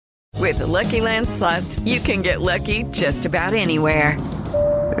With the Lucky Land Slots, you can get lucky just about anywhere.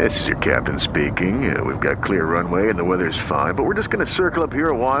 This is your captain speaking. We've got clear runway and the weather's fine, but we're just going to circle up here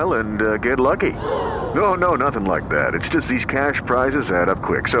a while and get lucky. No, nothing like that. It's just these cash prizes add up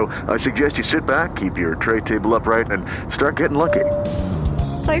quick. So I suggest you sit back, keep your tray table upright, and start getting lucky.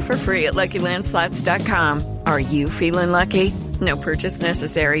 Play for free at LuckyLandSlots.com. Are you feeling lucky? No purchase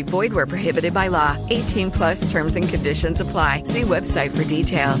necessary. Void where prohibited by law. 18+ terms and conditions apply. See website for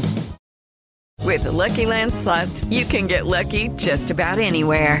details. With the Lucky Land Slots, you can get lucky just about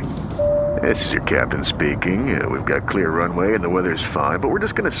anywhere. This is your captain speaking. We've got clear runway and the weather's fine, but we're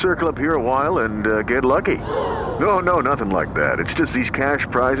just going to circle up here a while and get lucky. No, nothing like that. It's just these cash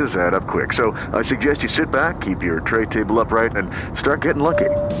prizes add up quick. So I suggest you sit back, keep your tray table upright, and start getting lucky.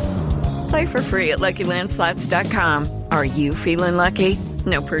 Play for free at LuckyLandSlots.com. Are you feeling lucky?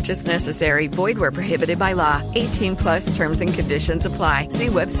 No purchase necessary. Void where prohibited by law. 18+ terms and conditions apply. See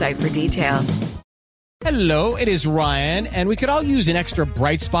website for details. Hello, it is Ryan, and we could all use an extra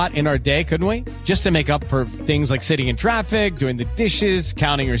bright spot in our day, couldn't we? Just to make up for things like sitting in traffic, doing the dishes,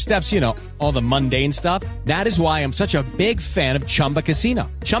 counting your steps, all the mundane stuff. That is why I'm such a big fan of Chumba Casino.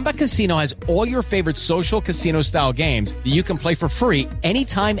 Chumba Casino has all your favorite social casino-style games that you can play for free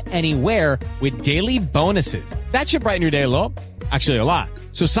anytime, anywhere with daily bonuses. That should brighten your day a little. Actually, a lot.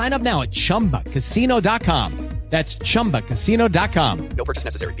 So sign up now at ChumbaCasino.com. That's ChumbaCasino.com. No purchase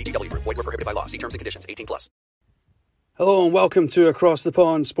necessary. VGW Group. Void where prohibited by law. See terms and conditions. 18+. Hello and welcome to Across the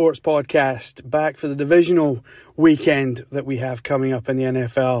Pond Sports Podcast. Back for the divisional weekend that we have coming up in the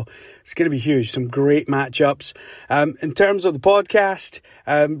NFL. It's going to be huge. Some great matchups. In terms of the podcast,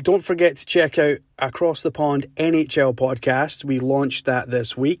 don't forget to check out Across the Pond NHL podcast. We launched that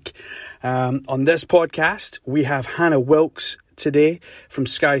this week. On this podcast, we have Hannah Wilkes today from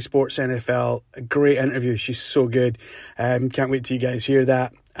Sky Sports NFL. A great interview. She's so good. Can't wait till you guys hear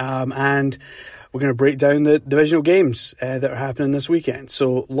that. And we're going to break down the divisional games that are happening this weekend.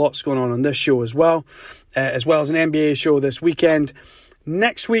 So lots going on this show as well as an NBA show this weekend.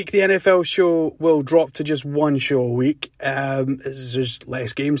 Next week, the NFL show will drop to just one show a week. There's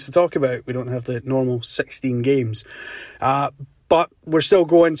less games to talk about. We don't have the normal 16 games. But we're still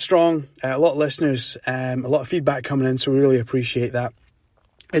going strong. A lot of listeners, a lot of feedback coming in, so we really appreciate that.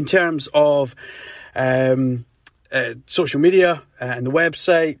 In terms of social media and the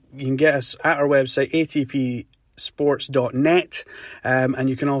website, you can get us at our website, atpsports.net. And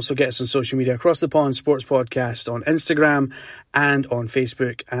you can also get us on social media, Across the Pond Sports Podcast on Instagram and on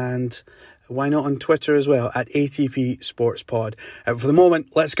Facebook. And why not on Twitter as well, at ATP Sports Pod. For the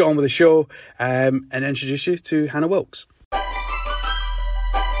moment, let's get on with the show and introduce you to Hannah Wilkes.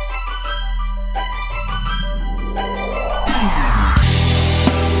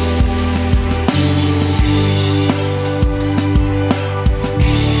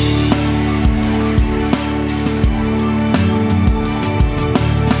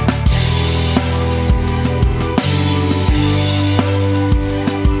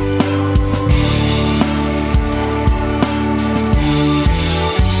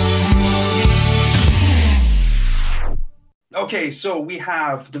 Okay, so we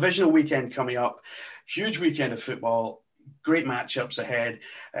have divisional weekend coming up. Huge weekend of football. Great matchups ahead.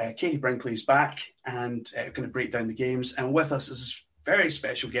 Katie Brinkley's back and we're going to break down the games. And with us is a very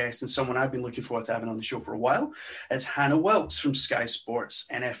special guest and someone I've been looking forward to having on the show for a while. It's Hannah Wilkes from Sky Sports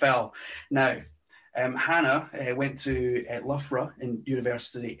NFL. Now, Hannah went to Loughborough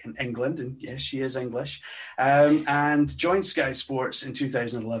University in England, and yes, she is English, and joined Sky Sports in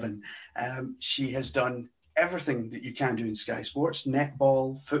 2011. She has done everything that you can do in Sky Sports: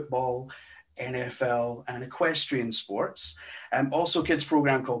 netball, football, NFL, and equestrian sports. Also a kids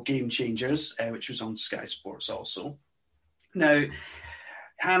program called Game Changers, which was on Sky Sports also. Now,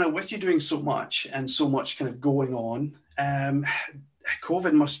 Hannah, with you doing so much and so much kind of going on,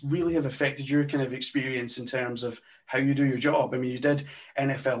 COVID must really have affected your kind of experience in terms of how you do your job. I mean, you did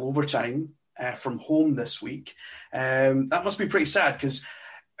NFL overtime from home this week. That must be pretty sad, because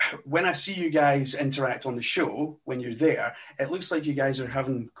when I see you guys interact on the show, when you're there, it looks like you guys are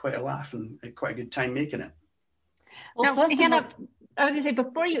having quite a laugh and quite a good time making it. Well, now, Hannah, I was going to say,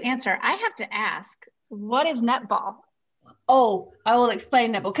 before you answer, I have to ask, what is netball? Oh, I will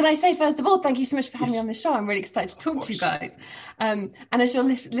explain netball. Can I say, first of all, thank you so much for having me on the show. I'm really excited to talk to you guys. And as you're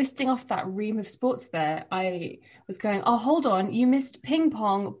listing off that ream of sports there, I was going, oh, hold on, you missed ping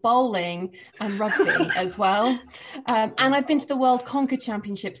pong, bowling, and rugby as well. And I've been to the World Conquer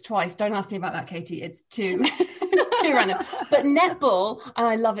Championships twice. Don't ask me about that, Katie. It's too random. But netball, and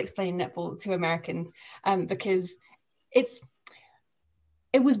I love explaining netball to Americans because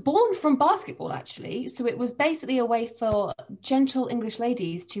It was born from basketball, actually. So it was basically a way for gentle English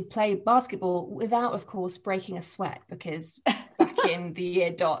ladies to play basketball without, of course, breaking a sweat, because back in the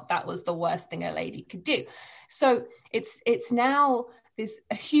year dot, that was the worst thing a lady could do. So it's now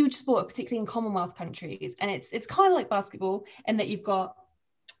a huge sport, particularly in Commonwealth countries. And it's kind of like basketball in that you've got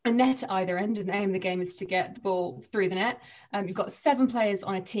a net at either end, and the aim of the game is to get the ball through the net. You've got 7 players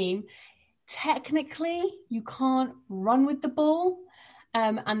on a team. Technically, you can't run with the ball.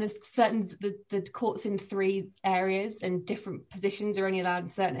 And there's certain, the court's in 3 areas, and different positions are only allowed in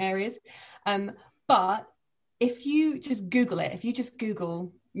certain areas. But if you just Google it, if you just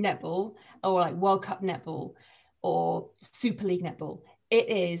Google netball, or like World Cup netball or Super League netball, it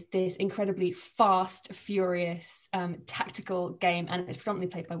is this incredibly fast, furious, tactical game, and it's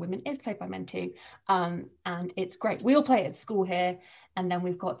predominantly played by women. It's played by men too, and it's great. We all play it at school here, and then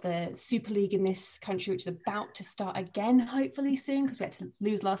we've got the Super League in this country, which is about to start again, hopefully soon, because we had to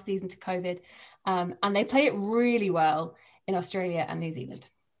lose last season to COVID, and they play it really well in Australia and New Zealand.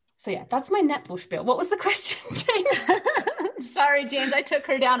 So yeah, that's my netball spiel. What was the question, James? Sorry, James, I took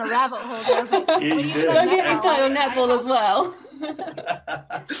her down a rabbit hole there. But don't get me started on netball as well.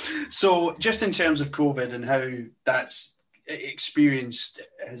 So just in terms of COVID and how that's experienced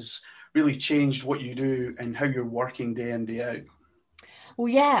has really changed what you do and how you're working day in, day out. Well,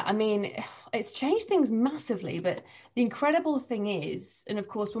 yeah, I mean, it's changed things massively, but the incredible thing is, and of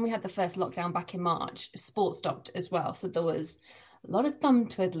course, when we had the first lockdown back in March, sport stopped as well. So there was a lot of thumb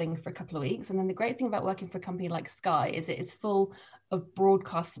twiddling for a couple of weeks. And then the great thing about working for a company like Sky is it is full of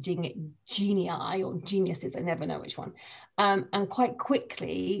broadcasting genii or geniuses, I never know which one. And quite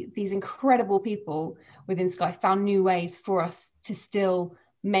quickly, these incredible people within Sky found new ways for us to still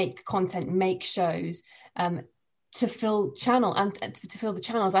make content, make shows, to fill channel and to fill the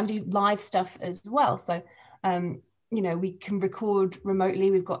channels and do live stuff as well. So, we can record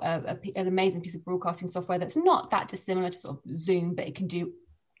remotely. We've got an amazing piece of broadcasting software that's not that dissimilar to sort of Zoom, but it can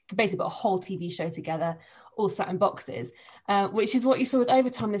basically put a whole TV show together, all sat in boxes, which is what you saw with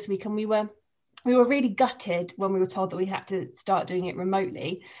Overtime this week. And we were really gutted when we were told that we had to start doing it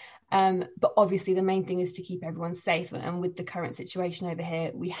remotely. But obviously the main thing is to keep everyone safe. And with the current situation over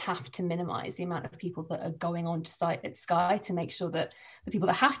here, we have to minimize the amount of people that are going on to site at Sky to make sure that the people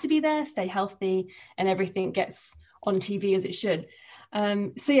that have to be there stay healthy and everything gets on TV as it should.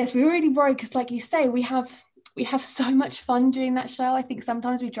 So yes, we were really worried because, like you say, we have so much fun doing that show. I think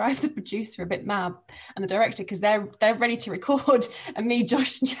sometimes we drive the producer a bit mad and the director, because they're ready to record, and me,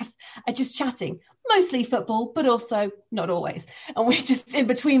 Josh, and Jeff are just chatting, mostly football, but also not always. And we're just in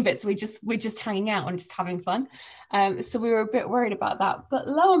between bits. We're just hanging out and just having fun. So we were a bit worried about that. But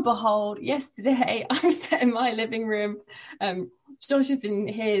lo and behold, yesterday I'm sat in my living room. Josh is in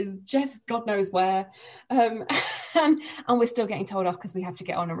his, Jeff's God knows where, and we're still getting told off because we have to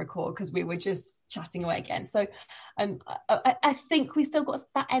get on and record because we were just chatting away again. So I think we still got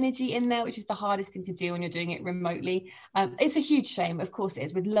that energy in there, which is the hardest thing to do when you're doing it remotely. It's a huge shame, of course it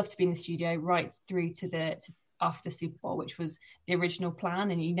is. We'd love to be in the studio right through to after the Super Bowl, which was the original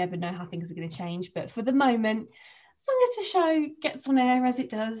plan, and you never know how things are going to change. But for the moment, as long as the show gets on air as it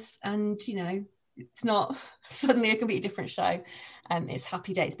does, and it's not suddenly a completely different show, it's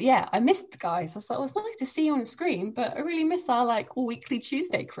happy days. But yeah, I missed the guys. I was like, well, it's nice to see you on the screen, but I really miss our weekly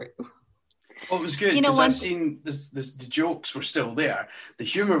Tuesday crew. Well, it was good because I've seen the jokes were still there, the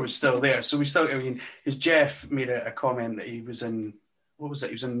humor was still there. So because Jeff made a comment that he was in, what was it?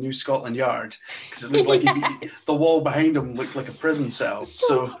 He was in New Scotland Yard because it looked like the wall behind him looked like a prison cell.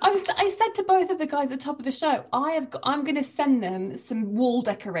 So I said to both of the guys at the top of the show, I'm going to send them some wall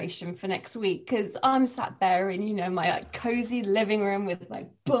decoration for next week, because I'm sat there in my cozy living room with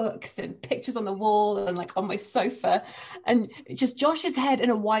books and pictures on the wall and on my sofa, and just Josh's head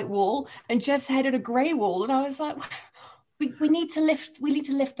in a white wall and Jeff's head in a grey wall, and I was like, we need to lift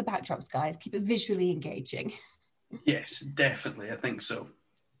the backdrops, guys. Keep it visually engaging. Yes, definitely. I think so.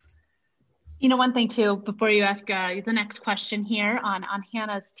 One thing too, before you ask the next question here on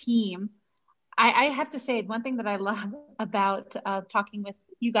Hannah's team, I have to say one thing that I love about talking with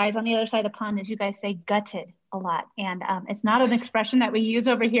you guys on the other side of the pond is you guys say gutted a lot. And it's not an expression that we use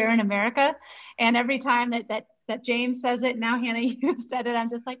over here in America. And every time that James says it, now Hannah, you've said it, I'm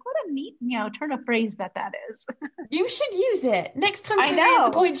just like, what a neat, turn of phrase that is. You should use it. Next time somebody has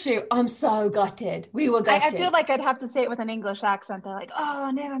the point shoot, I'm so gutted. We were gutted. I feel like I'd have to say it with an English accent. They're like, oh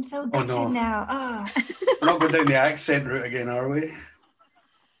no, I'm so gutted now. Oh. We're not going down the accent route again, are we?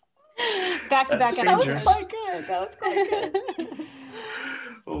 Back to back. That was quite good.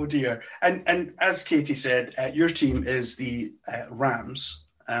 Oh dear. And as Katie said, your team is the Rams.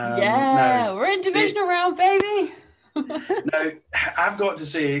 Now, we're in divisional round, baby. Now, I've got to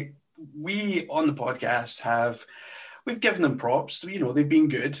say, we on the podcast we've given them props. You know, they've been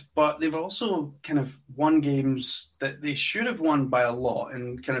good, but they've also kind of won games that they should have won by a lot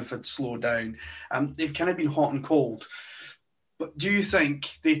and kind of had slowed down. They've kind of been hot and cold. But do you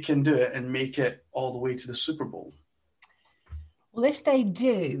think they can do it and make it all the way to the Super Bowl? Well, if they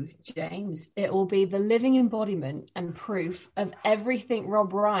do, James, it will be the living embodiment and proof of everything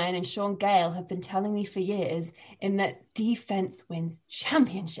Rob Ryan and Sean Gale have been telling me for years, in that defense wins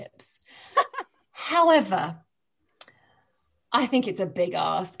championships. However, I think it's a big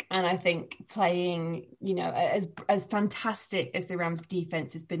ask, and I think playing, you know, as fantastic as the Rams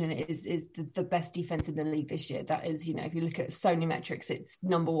defense has been, and it is the best defense in the league this year. That is, you know, if you look at Sony metrics, it's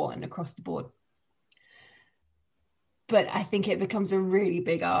number one across the board. But I think it becomes a really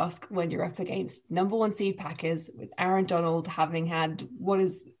big ask when you're up against number one seed Packers, with Aaron Donald having had what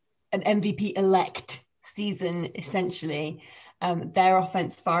is an MVP elect season, essentially, their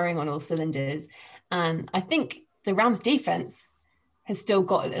offense firing on all cylinders. And I think the Rams defense has still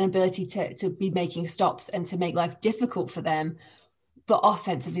got an ability to be making stops and to make life difficult for them. But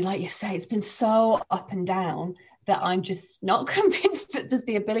offensively, like you say, it's been so up and down that I'm just not convinced that there's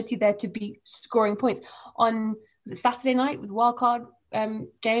the ability there to be scoring points. On was it Saturday night with the wildcard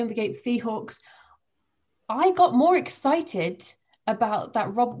game against Seahawks, I got more excited about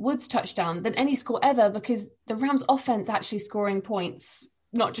that Robert Woods touchdown than any score ever, because the Rams offense actually scoring points,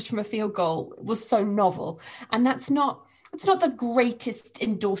 not just from a field goal, was so novel. And it's not the greatest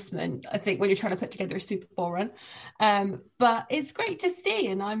endorsement, I think, when you're trying to put together a Super Bowl run. But it's great to see,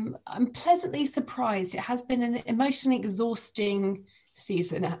 and I'm pleasantly surprised. It has been an emotionally exhausting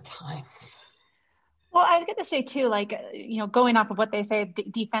season at times. Well, I was going to say too, like, you know, going off of what they say,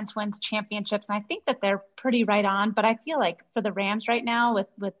 defense wins championships, and I think that they're pretty right on. But I feel like for the Rams right now,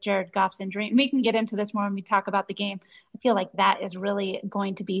 with Jared Goff's injury, and we can get into this more when we talk about the game, I feel like that is really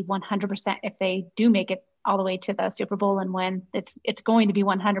going to be 100% if they do make it all the way to the Super Bowl and win. It's going to be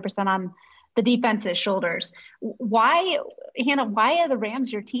 100% on the defense's shoulders. Why, Hannah? Why are the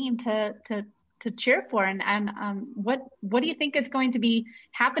Rams your team to cheer for, and what do you think is going to be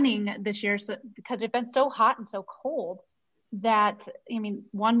happening this year? Because it's been so hot and so cold that, I mean,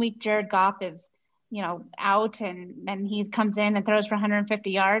 1 week Jared Goff is, you know, out, and then he comes in and throws for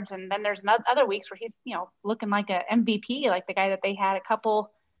 150 yards, and then there's other weeks where he's, you know, looking like a MVP, like the guy that they had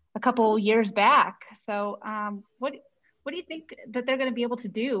a couple years back. So what do you think that they're going to be able to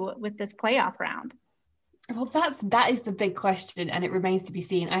do with this playoff round? Well, that is the big question, and it remains to be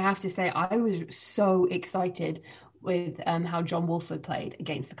seen. I have to say, I was so excited with how John Wolford played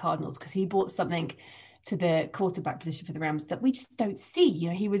against the Cardinals, because he brought something to the quarterback position for the Rams that we just don't see. You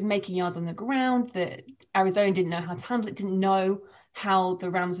know, he was making yards on the ground that Arizona didn't know how to handle it, didn't know how the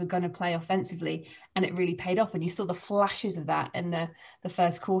Rams were going to play offensively, and it really paid off. And you saw the flashes of that in the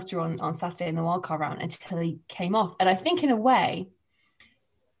first quarter on Saturday in the wildcard round until he came off. And I think in a way,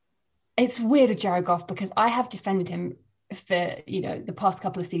 it's weird with Jared Goff, because I have defended him for, you know, the past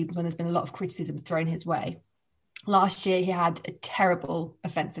couple of seasons when there's been a lot of criticism thrown his way. Last year, he had a terrible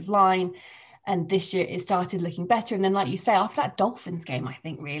offensive line, and this year it started looking better. And then, like you say, after that Dolphins game, I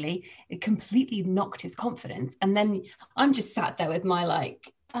think really it completely knocked his confidence. And then I'm just sat there with my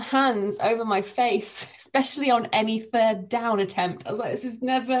like hands over my face, especially on any third down attempt. I was like, this is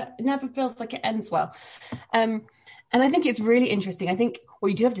never feels like it ends well. And I think it's really interesting. I think what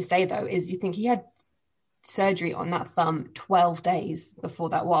you do have to say, though, is you think he had surgery on that thumb 12 days before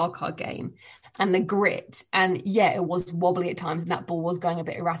that wildcard game, and the grit. And yeah, it was wobbly at times, and that ball was going a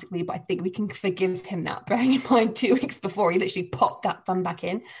bit erratically, but I think we can forgive him that, bearing in mind 2 weeks before he literally popped that thumb back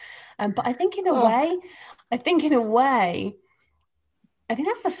in. But I think in a way, I think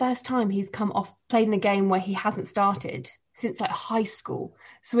that's the first time he's come off, played in a game where he hasn't started since like high school.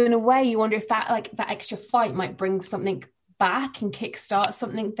 So in a way, you wonder if that extra fight might bring something back and kickstart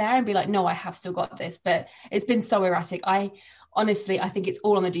something there, and be like, no, I have still got this. But it's been so erratic. I think it's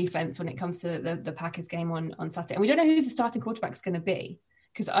all on the defense when it comes to the Packers game on Saturday. And we don't know who the starting quarterback is going to be,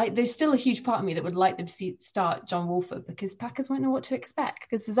 because there's still a huge part of me that would like them to start John Wolford, because Packers won't know what to expect,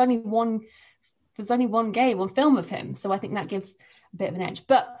 because there's only one game on film of him. So I think that gives a bit of an edge.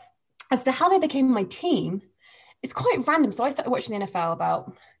 But as to how they became my team, it's quite random. So I started watching the NFL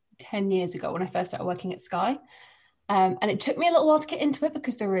about 10 years ago when I first started working at Sky. And it took me a little while to get into it,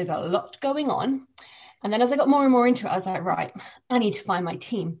 because there is a lot going on. And then as I got more and more into it, I was like, right, I need to find my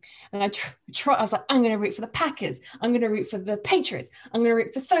team. And I was like, I'm going to root for the Packers. I'm going to root for the Patriots. I'm going to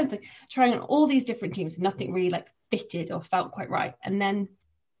root for so-and-so. Trying on all these different teams. Nothing really like fitted or felt quite right. And then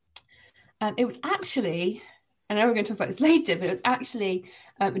it was actually and I know we're going to talk about this later, but it was actually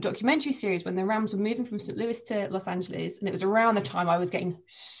a documentary series when the Rams were moving from St. Louis to Los Angeles, and it was around the time I was getting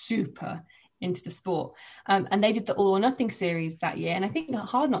super into the sport. And they did the All or Nothing series that year, and I think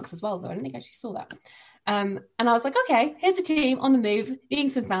Hard Knocks as well, though I don't think I actually saw that. And I was like, okay, here's a team on the move, needing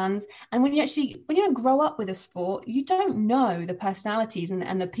some fans. And when you don't grow up with a sport, you don't know the personalities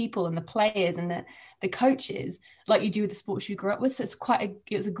and the people and the players and the coaches like you do with the sports you grew up with. So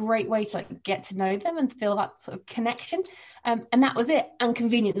it was a great way to like get to know them and feel that sort of connection. And that was it. And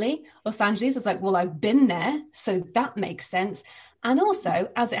conveniently, Los Angeles was like, well, I've been there, so that makes sense. And also,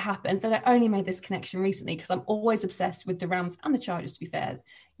 as it happens, and I only made this connection recently because I'm always obsessed with the Rams and the Chargers, to be fair,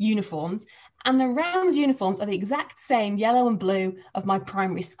 uniforms. And the Rams uniforms are the exact same yellow and blue of my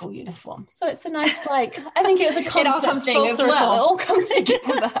primary school uniform. So it's a nice, like, I think it was a concept thing as well. It all comes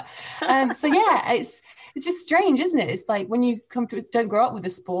together. So yeah, it's just strange, isn't it? It's like when you don't grow up with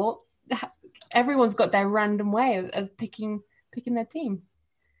a sport, everyone's got their random way of picking their team.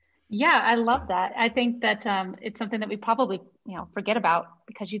 Yeah, I love that. I think that it's something that we probably, forget about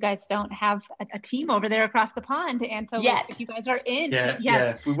because you guys don't have a team over there across the pond. And so if you guys are in,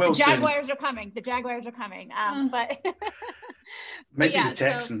 we will. The Jaguars are coming. The Jaguars are coming. But maybe the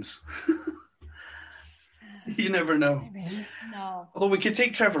Texans. You never know. No. Although we could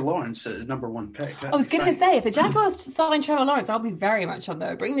take Trevor Lawrence at number 1 pick. I was going to say, if the Jaguars sign Trevor Lawrence, I'll be very much on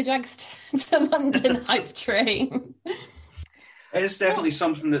there. Bring the Jags to London hype train. It's definitely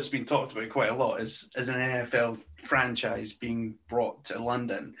something that's been talked about quite a lot as an NFL franchise being brought to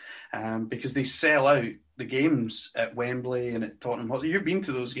London because they sell out the games at Wembley and at Tottenham Hotspur. You've been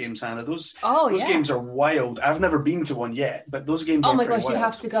to those games, Hannah. Those games are wild. I've never been to one yet, but those games are pretty wild. Oh my gosh, you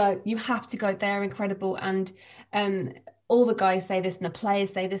have to go. You have to go. They're incredible. And all the guys say this and the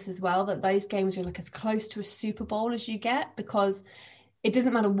players say this as well, that those games are like as close to a Super Bowl as you get because it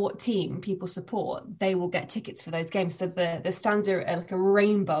doesn't matter what team people support, they will get tickets for those games. So the stands are like a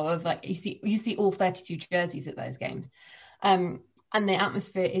rainbow of like, you see all 32 jerseys at those games. And the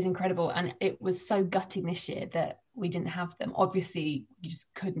atmosphere is incredible. And it was so gutting this year that we didn't have them. Obviously, you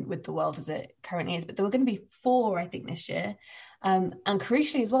just couldn't with the world as it currently is, but there were going to be 4, I think, this year. And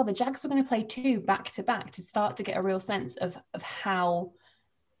crucially as well, the Jags were going to play 2 back-to-back to start to get a real sense of how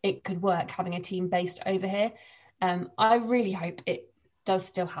it could work, having a team based over here. I really hope it does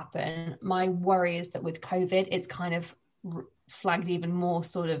still happen. My worry is that with COVID, it's kind of flagged even more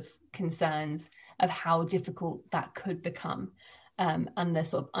sort of concerns of how difficult that could become and the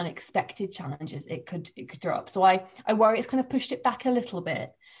sort of unexpected challenges it could throw up. So I worry it's kind of pushed it back a little bit,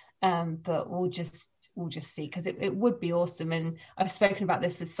 but we'll just see because it would be awesome. And I've spoken about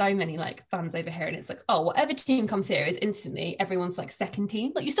this with so many like fans over here, and it's like, oh, whatever team comes here is instantly everyone's like second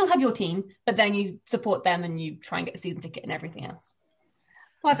team. Like you still have your team, but then you support them and you try and get a season ticket and everything else.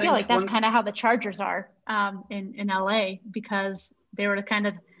 Well, I feel like that's kind of how the Chargers are in LA because they're kind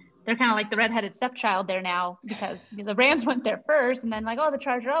of like the redheaded stepchild there now because the Rams went there first and then like, oh, the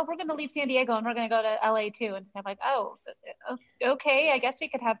Chargers, we're going to leave San Diego and we're going to go to LA too. And I'm like, oh, okay, I guess we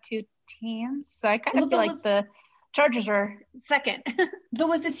could have 2 teams. So I kind of feel like the Chargers are second. There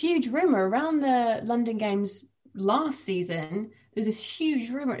was this huge rumor around the London games last season. There's this huge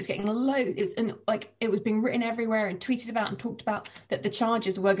rumor. It's getting loads. It was being written everywhere and tweeted about and talked about that the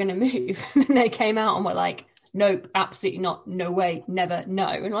Chargers were going to move. And then they came out and were like, nope, absolutely not. No way, never, no.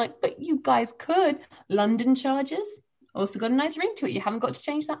 And like, but you guys could. London Chargers also got a nice ring to it. You haven't got to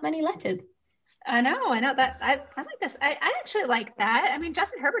change that many letters. I know that. I like this. I actually like that. I mean,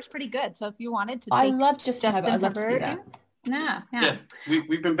 Justin Herbert's pretty good. So if you wanted to take I love Justin Herbert. I'd love to see that. Yeah.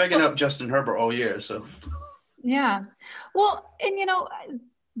 We've been begging up Justin Herbert all year, so... Yeah. Well, and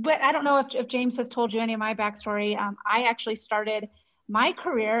but I don't know if James has told you any of my backstory. I actually started my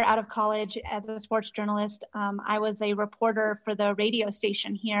career out of college as a sports journalist. I was a reporter for the radio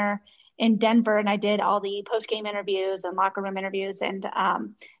station here in Denver, and I did all the post-game interviews and locker room interviews and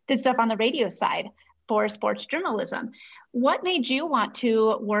did stuff on the radio side for sports journalism. What made you want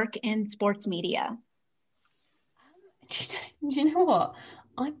to work in sports media? Do you know what?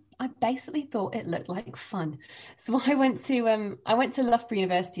 I basically thought it looked like fun. So I went to Loughborough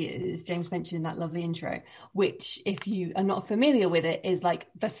University, as James mentioned in that lovely intro, which if you are not familiar with it is like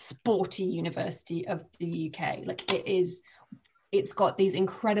the sporty university of the UK. Like it's got these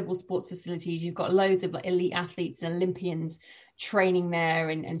incredible sports facilities. You've got loads of like elite athletes and Olympians training there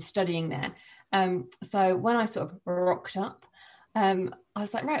and studying there. So when I sort of rocked up, I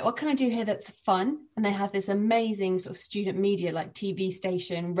was like, right, what can I do here that's fun? And they have this amazing sort of student media, like TV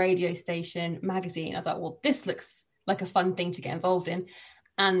station, radio station, magazine. I was like, well, this looks like a fun thing to get involved in.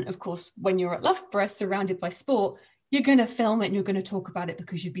 And of course, when you're at Loughborough surrounded by sport, you're going to film it and you're going to talk about it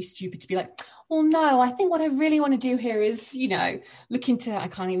because you'd be stupid to be like, well, no, I think what I really want to do here is, look into, I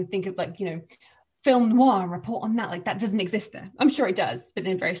can't even think of film noir and report on that. Like, that doesn't exist there. I'm sure it does, but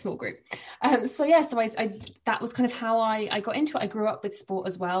in a very small group. So I that was kind of how I got into it. I grew up with sport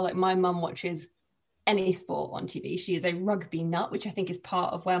as well. Like, my mum watches any sport on TV. She is a rugby nut, which I think is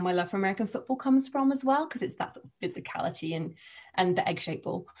part of where my love for American football comes from as well, because it's that sort of physicality and the egg-shaped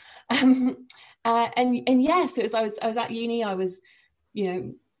ball. So I was at uni, I was,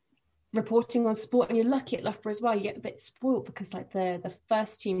 reporting on sport, and you're lucky at Loughborough as well. You get a bit spoiled because like the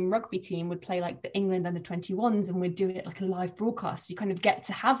first team rugby team would play like the England under 21s, and we'd do it like a live broadcast. You kind of get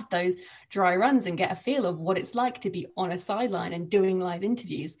to have those dry runs and get a feel of what it's like to be on a sideline and doing live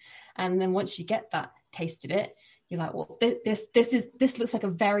interviews. And then once you get that taste of it, you're like, well, this looks like a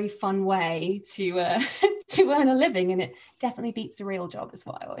very fun way to to earn a living, and it definitely beats a real job, is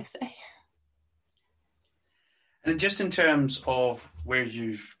what I always say. And just in terms of where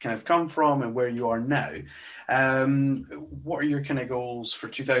you've kind of come from and where you are now, what are your kind of goals for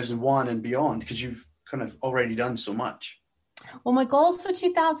 2001 and beyond? Because you've kind of already done so much. Well, my goals for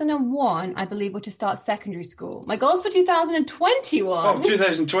 2001, I believe, were to start secondary school. My goals for 2021. Oh,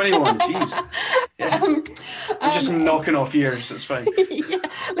 2021, jeez. Yeah. We're just knocking off years, it's fine. Yeah.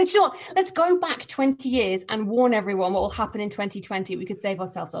 Let's go back 20 years and warn everyone what will happen in 2020. We could save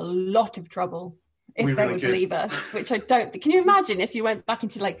ourselves a lot of trouble. If they would believe us, which I don't. Can you imagine if you went back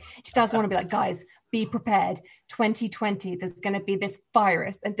into like 2001 and be like, guys, be prepared. 2020, there's going to be this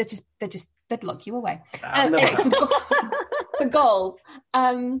virus, and they'd lock you away. Anyway, the goals.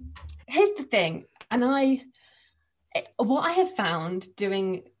 Here's the thing, and what I have found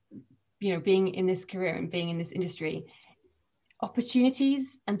doing, being in this career and being in this industry,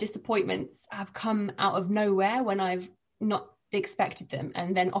 opportunities and disappointments have come out of nowhere when I've not expected them,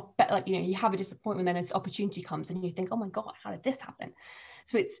 and then you have a disappointment, then an opportunity comes and you think, oh my god, how did this happen?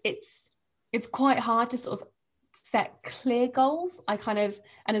 So it's quite hard to sort of set clear goals. And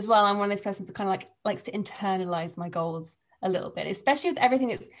as well, I'm one of those persons that kind of likes to internalize my goals a little bit, especially with everything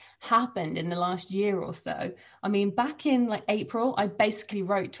that's happened in the last year or so. I mean, back in like April, I basically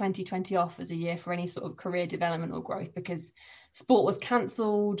wrote 2020 off as a year for any sort of career development or growth, because sport was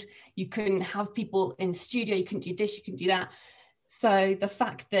cancelled. You couldn't have people in studio. You couldn't do this, you couldn't do that. So the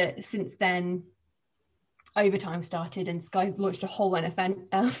fact that since then Overtime started and Sky's launched a whole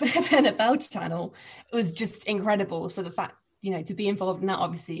NFL channel, it was just incredible. So the fact, to be involved in that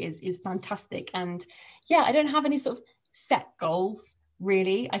obviously is fantastic. And yeah, I don't have any sort of set goals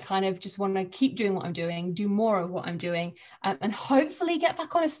really. I kind of just want to keep doing what I'm doing, do more of what I'm doing, and hopefully get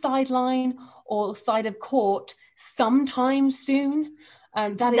back on a sideline or side of court sometime soon.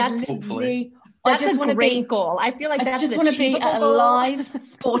 That's hopefully. That's a great goal. I feel like I just want to be at a live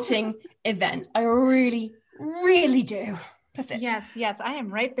sporting event. I really, really do. That's it. Yes. I am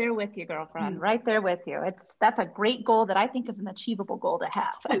right there with you, girlfriend. Right there with you. That's a great goal that I think is an achievable goal to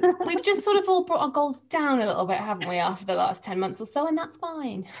have. We've just sort of all brought our goals down a little bit, haven't we, after the last 10 months or so, and that's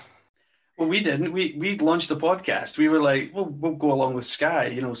fine. Well, we didn't. We launched a podcast. We were like, we'll go along with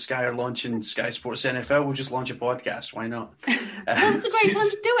Sky. Sky are launching Sky Sports NFL. We'll just launch a podcast. Why not? Well, it's a great time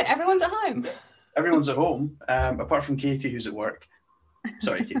to do it. Everyone's at home. Everyone's at home, apart from Katie, who's at work.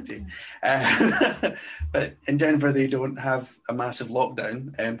 Sorry, Katie. But in Denver, they don't have a massive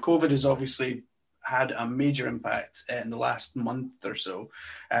lockdown. COVID has obviously had a major impact in the last month or so.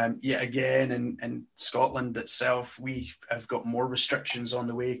 Yet again, in Scotland itself, we have got more restrictions on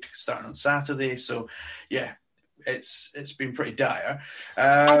the way starting on Saturday. So, yeah, it's been pretty dire.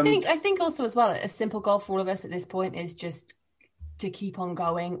 I think also as well, a simple goal for all of us at this point is just to keep on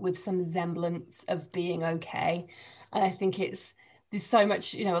going with some semblance of being okay. And I think there's so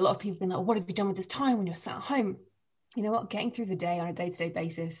much, a lot of people have been like, what have you done with this time when you're sat at home? You know what, getting through the day on a day-to-day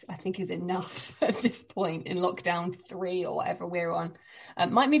basis, I think is enough at this point in lockdown 3 or whatever we're on.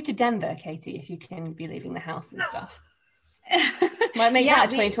 Might move to Denver, Katie, if you can be leaving the house and stuff. Might make that a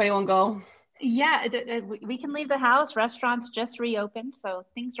 2021 goal. Yeah, we can leave the house. Restaurants just reopened, so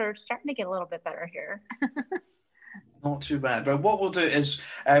things are starting to get a little bit better here. Not too bad. Well, what we'll do is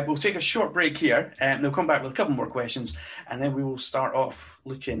we'll take a short break here, and we'll come back with a couple more questions, and then we will start off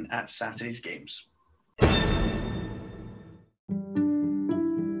looking at Saturday's games.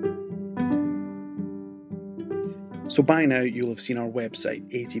 So by now, you'll have seen our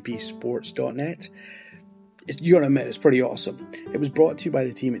website, atpsports.net. You gotta admit, it's pretty awesome. It was brought to you by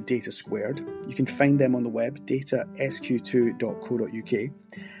the team at Data Squared. You can find them on the web, datasq2.co.uk.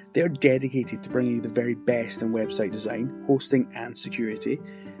 They're dedicated to bringing you the very best in website design, hosting and security.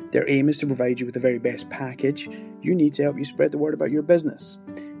 Their aim is to provide you with the very best package you need to help you spread the word about your business.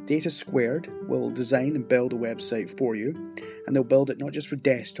 Data Squared will design and build a website for you, and they'll build it not just for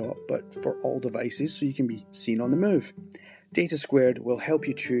desktop, but for all devices so you can be seen on the move. Data Squared will help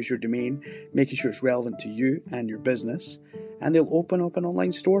you choose your domain, making sure it's relevant to you and your business, and they'll open up an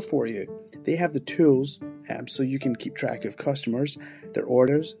online store for you. They have the tools so you can keep track of customers, their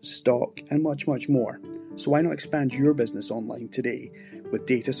orders, stock, and much, much more. So why not expand your business online today with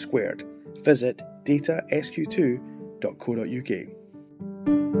Data Squared? Visit datasq2.co.uk.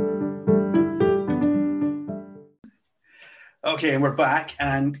 Okay, and we're back,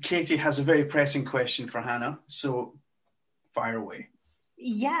 and Katie has a very pressing question for Hannah, so fire away.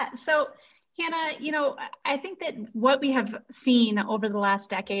 Yeah, so Hannah, I think that what we have seen over the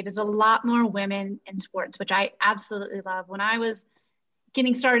last decade is a lot more women in sports, which I absolutely love. When I was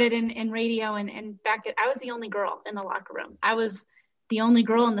getting started in radio and I was the only girl in the locker room. I was the only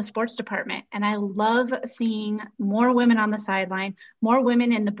girl in the sports department. And I love seeing more women on the sideline, more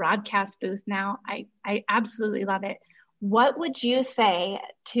women in the broadcast booth now. I absolutely love it. What would you say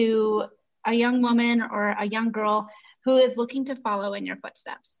to a young woman or a young girl who is looking to follow in your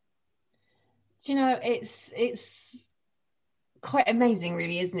footsteps? It's quite amazing,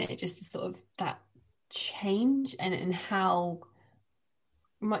 really, isn't it? Just the sort of that change and how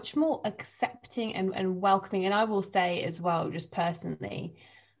much more accepting and welcoming. And I will say as well, just personally,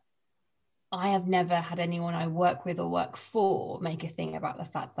 I have never had anyone I work with or work for make a thing about the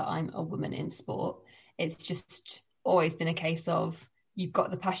fact that I'm a woman in sport. It's just always been a case of, you've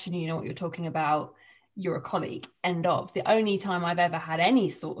got the passion, you know what you're talking about, you're a colleague, end of. The only time I've ever had any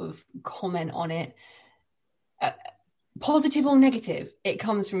sort of comment on it, positive or negative, it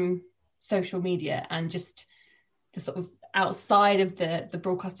comes from social media and just the sort of outside of the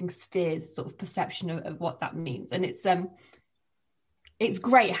broadcasting sphere's sort of perception of what that means. And it's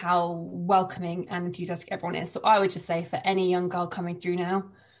great how welcoming and enthusiastic everyone is. So I would just say, for any young girl coming through now,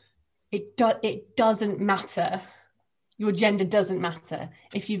 it doesn't matter. Your gender doesn't matter.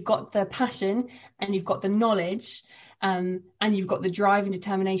 If you've got the passion and you've got the knowledge and you've got the drive and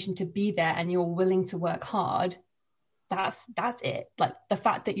determination to be there and you're willing to work hard, that's it. Like, the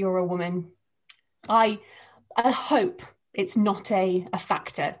fact that you're a woman, I hope it's not a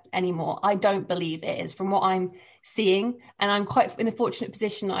factor anymore. I don't believe it is, from what I'm seeing. And I'm quite in a fortunate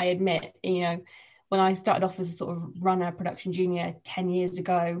position, I admit. When I started off as a sort of runner, production junior 10 years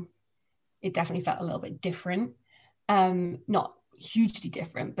ago, it definitely felt a little bit different. Not hugely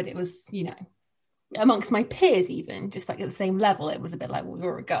different, but it was, amongst my peers, even just like at the same level, it was a bit like, well,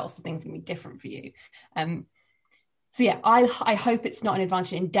 you're a girl, so things can be different for you. So yeah, I hope it's not an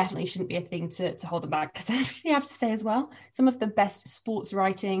advantage, and definitely shouldn't be a thing to hold them back. Because I actually have to say as well, some of the best sports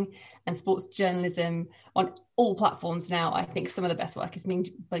writing and sports journalism on all platforms now, I think some of the best work is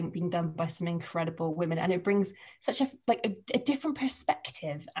being done by some incredible women, and it brings such a different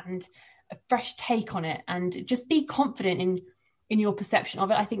perspective and a fresh take on it. And just be confident in your perception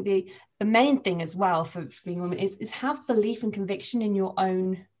of it. I think the main thing as well for being a woman is have belief and conviction in your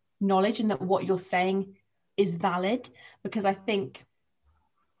own knowledge, and that what you're saying is valid. Because I think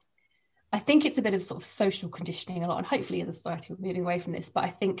it's a bit of sort of social conditioning a lot, and hopefully as a society we're moving away from this. But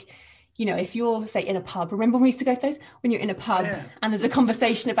I think, if you're, say, in a pub, remember when we used to go to those, when you're in a pub and there's a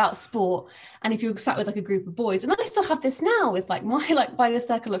conversation about sport, and if you're sat with like a group of boys, and I still have this now with like my wider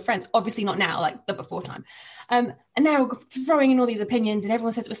circle of friends, obviously not now, like the before time, and they're throwing in all these opinions, and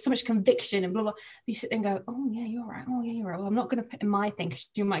everyone says it with so much conviction and blah blah. You sit there and go, oh yeah, you're right. Oh yeah, you're right. Well, I'm not going to put in my thing, because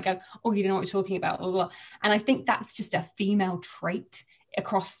you might go, oh, you don't know what you're talking about, blah blah. And I think that's just a female trait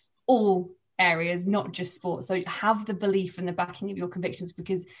across all areas, not just sports. So have the belief and the backing of your convictions,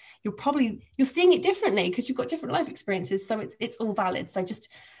 because you're seeing it differently because you've got different life experiences. So it's all valid. So just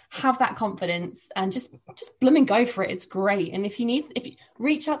have that confidence and just blooming go for it. It's great. And if you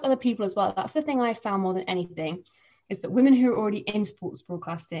reach out to other people as well. That's the thing I found more than anything, is that women who are already in sports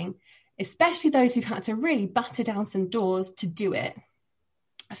broadcasting, especially those who've had to really batter down some doors to do it,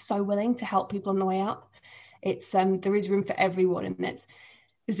 are so willing to help people on the way up. It's there is room for everyone, and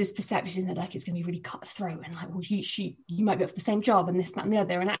there's this perception that like it's going to be really cutthroat and like, well, you might be up for the same job and this, that, and the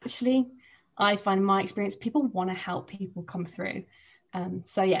other. And actually, I find in my experience, people want to help people come through.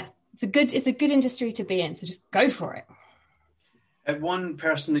 So yeah, it's a good industry to be in. So just go for it. One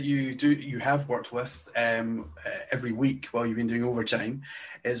person that you have worked with every week while you've been doing overtime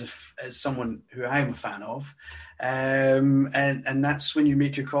is someone who I am a fan of, and that's when you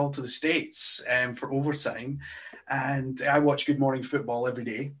make your call to the States for overtime. And I watch Good Morning Football every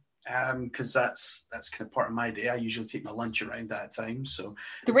day because that's kind of part of my day. I usually take my lunch around that time. So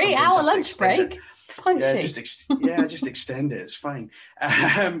 3-hour lunch break. Just extend it. It's fine.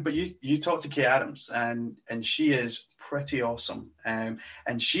 But you talk to Kay Adams, and she is pretty awesome. And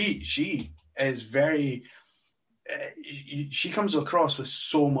she is very... she comes across with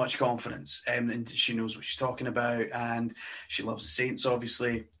so much confidence, and she knows what she's talking about, and she loves the Saints,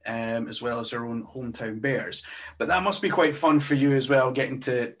 obviously, as well as her own hometown Bears. But that must be quite fun for you as well, getting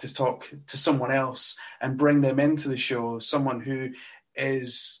to talk to someone else and bring them into the show, someone who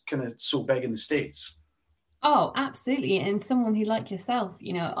is kind of so big in the States. Oh, absolutely. And someone who, like yourself,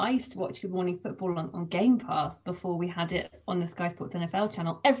 I used to watch Good Morning Football on Game Pass before we had it on the Sky Sports NFL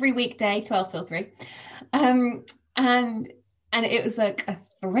channel every weekday, 12 till 3. And it was like a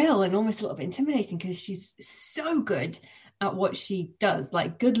thrill and almost a little bit intimidating because she's so good at what she does.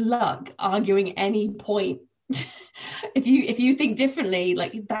 Like, good luck arguing any point. if you think differently,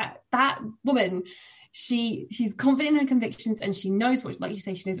 like that woman, she's confident in her convictions, and she knows what, like you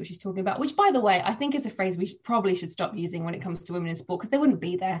say, she knows what she's talking about, which, by the way, I think is a phrase we probably should stop using when it comes to women in sport, because they wouldn't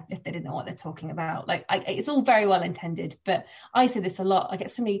be there if they didn't know what they're talking about. Like, it's all very well intended, but I say this a lot. I get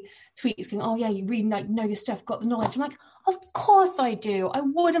so many tweets going, oh yeah, you really know your stuff, got the knowledge. I'm like, of course I do. I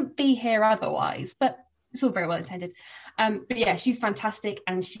wouldn't be here otherwise, but it's all very well intended. But yeah, she's fantastic,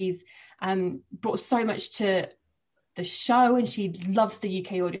 and she's brought so much to the show, and she loves the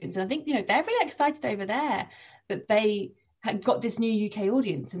UK audience. And I think, they're really excited over there that they have got this new UK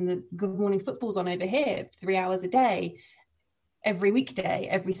audience, and the Good Morning Football's on over here 3 hours a day, every weekday,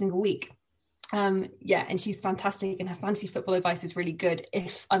 every single week. And she's fantastic, and her fantasy football advice is really good.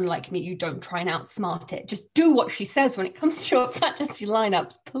 If, unlike me, you don't try and outsmart it, just do what she says when it comes to your fantasy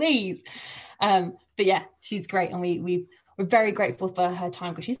lineups, please. But yeah, she's great, and we're very grateful for her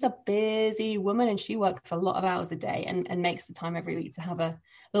time, because she's a busy woman and she works a lot of hours a day and makes the time every week to have a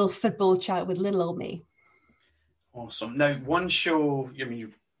little football chat with little old me. Awesome. Now, one show,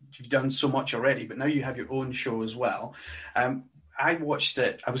 you've done so much already, but now you have your own show as well. I watched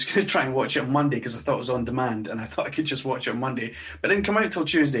it. I was going to try and watch it on Monday because I thought it was on demand, and I thought I could just watch it on Monday, but it didn't come out till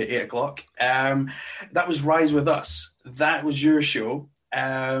Tuesday at 8:00. That was Rise With Us. That was your show.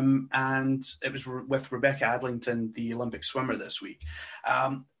 And it was with Rebecca Adlington, the Olympic swimmer, this week.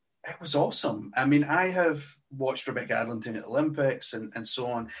 It was awesome. I mean, I have watched Rebecca Adlington at the Olympics and so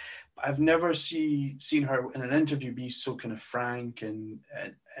on. But I've never seen her in an interview be so kind of frank and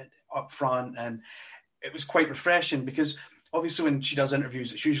upfront, and it was quite refreshing, because obviously when she does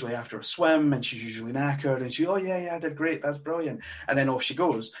interviews, it's usually after a swim, and she's usually knackered, and she, oh yeah, I did great, that's brilliant, and then off she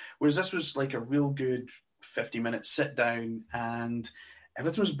goes. Whereas this was like a real good 50-minute sit down, and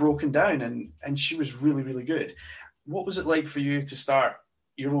everything was broken down, and she was really, really good. What was it like for you to start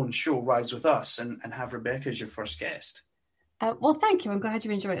your own show, Rise With Us, and have Rebecca as your first guest? Well, thank you. I'm glad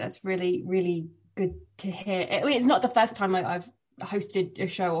you enjoyed it. That's really, really good to hear. I mean, it's not the first time I've hosted a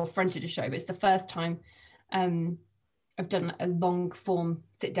show or fronted a show, but it's the first time I've done a long form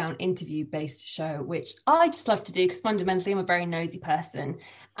sit down interview based show, which I just love to do, because fundamentally I'm a very nosy person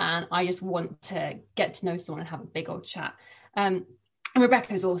and I just want to get to know someone and have a big old chat. And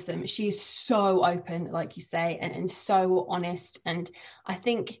Rebecca's awesome. She's so open, like you say, and so honest. And I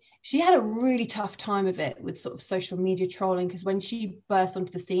think she had a really tough time of it with sort of social media trolling, because when she burst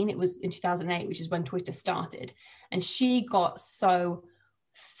onto the scene, it was in 2008, which is when Twitter started. And she got so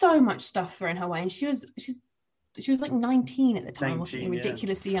much stuff thrown her way. And she was like 19 at the time, or something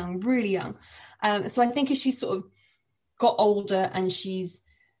ridiculously young, really young. So I think as she sort of got older and she's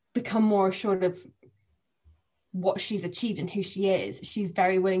become more assured of what she's achieved and who she is, she's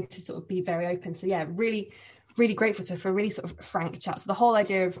very willing to sort of be very open. So yeah, really, really grateful to her for a really sort of frank chat. So the whole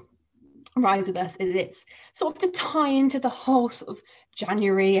idea of Rise With Us is it's sort of to tie into the whole sort of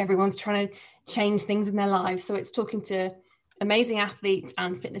January, everyone's trying to change things in their lives. So it's talking to amazing athletes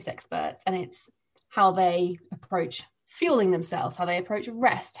and fitness experts, and it's how they approach fueling themselves, how they approach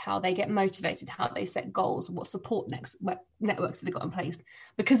rest, how they get motivated, how they set goals, what support networks have they got in place,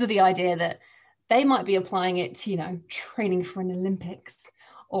 because of the idea that they might be applying it to, training for an Olympics,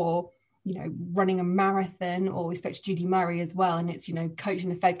 or, running a marathon, or we spoke to Judy Murray as well. And it's, coaching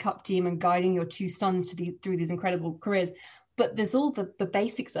the Fed Cup team and guiding your two sons through these incredible careers. But there's all the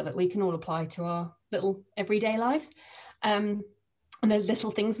basics of it we can all apply to our little everyday lives. And the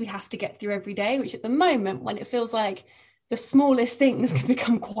little things we have to get through every day, which at the moment, when it feels like the smallest things can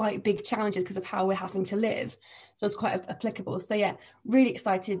become quite big challenges because of how we're having to live, feels quite applicable. So yeah, really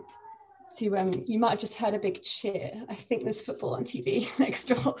excited to, you might have just heard a big cheer. I think there's football on TV next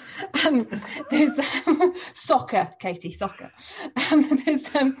door. There's soccer, Katie, soccer.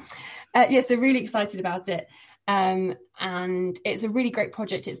 So really excited about it. And it's a really great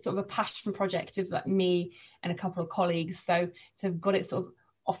project. It's sort of a passion project of like me and a couple of colleagues. So to have got it sort of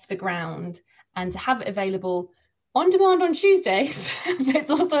off the ground and to have it available on demand on Tuesdays, but it's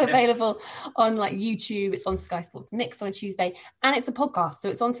also available on like YouTube. It's on Sky Sports Mix on a Tuesday, and it's a podcast, so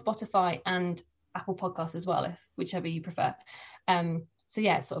it's on Spotify and Apple Podcasts as well, if whichever you prefer. So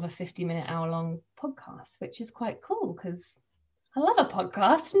yeah, it's sort of a 50-minute, hour-long podcast, which is quite cool because I love a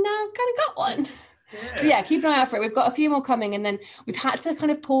podcast, and now I've kind of got one. Yeah. So yeah, keep an eye out for it. We've got a few more coming, and then we've had to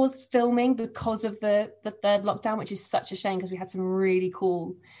kind of pause filming because of the third lockdown, which is such a shame because we had some really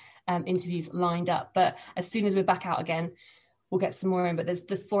cool interviews lined up. But as soon as we're back out again, we'll get some more in. But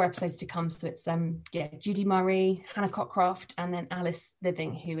there's 4 episodes to come, so it's Judy Murray, Hannah Cockcroft, and then Alice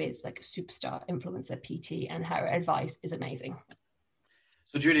Living, who is like a superstar influencer PT, and her advice is amazing.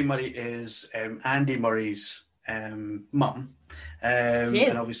 So Judy Murray is Andy Murray's mum,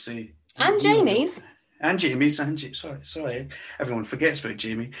 and obviously. And Jamie's. Sorry. Everyone forgets about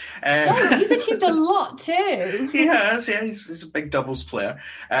Jamie. He's achieved a lot too. He has, yeah. He's a big doubles player.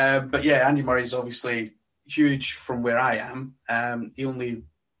 But yeah, Andy Murray's obviously huge from where I am. He only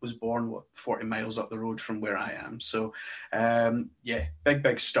was born, 40 miles up the road from where I am. So,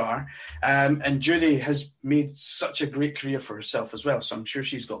 big star. And Judy has made such a great career for herself as well. So I'm sure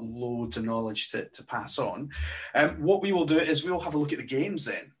she's got loads of knowledge to pass on. What we will do is we will have a look at the games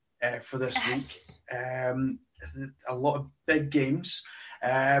then. For this week. A lot of big games.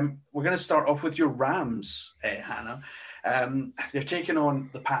 We're going to start off with your Rams, Hannah. They're taking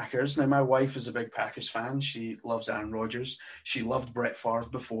on the Packers. Now, my wife is a big Packers fan. She loves Aaron Rodgers. She loved Brett Favre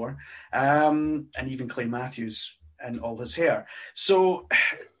before, and even Clay Matthews and all his hair. So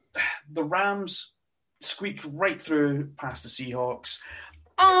the Rams squeaked right through past the Seahawks.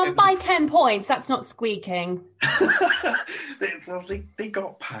 By 10 points, that's not squeaking. They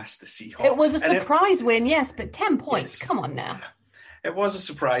got past the Seahawks. It was a surprise win, yes, but 10 points, yes. Come on now. It was a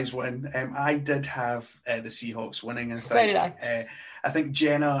surprise win. I did have the Seahawks winning. So did I. I think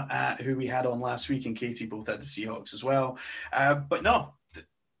Jenna, who we had on last week, and Katie both had the Seahawks as well. But no,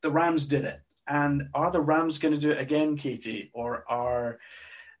 the Rams did it. And are the Rams going to do it again, Katie? Or are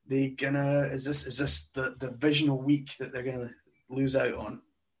they going to... Is this the divisional week that they're going to lose out on?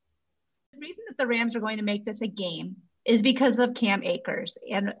 The reason that the Rams are going to make this a game is because of Cam Akers.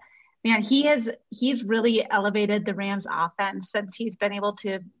 And man, he's really elevated the Rams offense since he's been able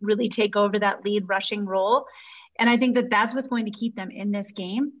to really take over that lead rushing role. And I think that that's what's going to keep them in this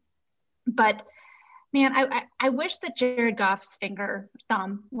game. But man, I wish that Jared Goff's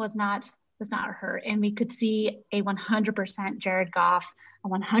thumb was not hurt, and we could see a 100% Jared Goff, a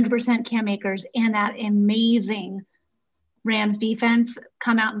 100% Cam Akers, and that amazing Rams defense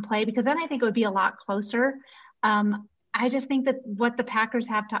come out and play, because then I think it would be a lot closer. I just think that what the Packers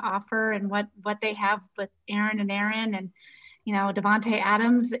have to offer and what they have with Aaron and Devontae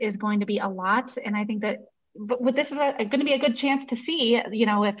Adams is going to be a lot. And I think that this is going to be a good chance to see,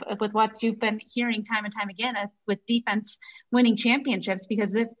 if with what you've been hearing time and time again with defense winning championships,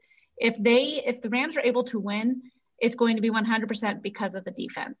 because if the Rams are able to win, it's going to be 100% because of the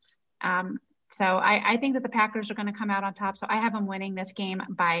defense. So I think that the Packers are going to come out on top. So I have them winning this game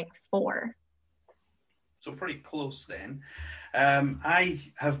by 4. So pretty close then. I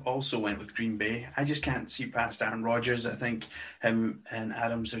have also went with Green Bay. I just can't see past Aaron Rodgers. I think him and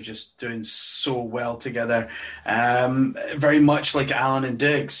Adams are just doing so well together. Very much like Allen and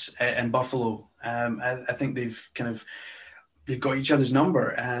Diggs in Buffalo. I think they've got each other's number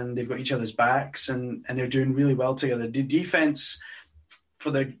and they've got each other's backs, and they're doing really well together. The defense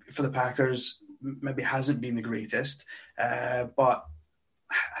for the Packers maybe hasn't been the greatest, but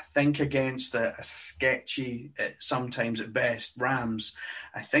I think against a sketchy, sometimes at best, Rams,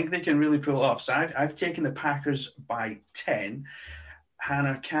 I think they can really pull it off. So I've taken the Packers by 10.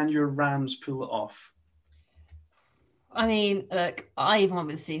 Hannah, can your Rams pull it off? I mean, look, I even went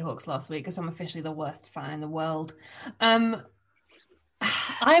with the Seahawks last week because I'm officially the worst fan in the world.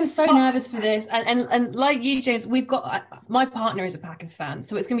 I am so nervous for this, and like you, James, we've got my partner is a Packers fan,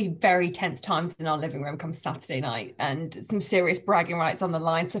 so it's going to be very tense times in our living room come Saturday night, and some serious bragging rights on the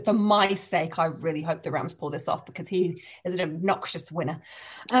line. So for my sake, I really hope the Rams pull this off, because he is an obnoxious winner.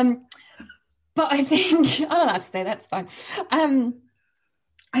 But I think I'm allowed to say that's fine.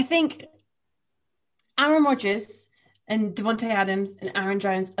 I think Aaron Rodgers and Devontae Adams and Aaron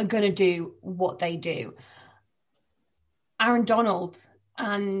Jones are going to do what they do. Aaron Donald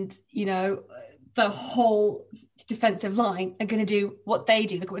and, the whole defensive line are going to do what they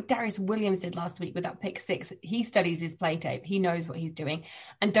do. Look at what Darius Williams did last week with that pick 6. He studies his play tape. He knows what he's doing.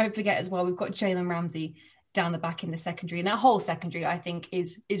 And don't forget as well, we've got Jalen Ramsey down the back in the secondary. And that whole secondary, I think,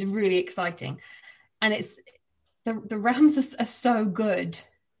 is really exciting. And it's the Rams are so good.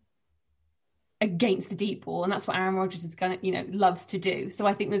 against the deep ball, and that's what Aaron Rodgers is going to, loves to do. So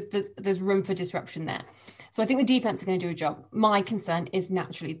I think there's room for disruption there. So I think the defense are going to do a job. My concern is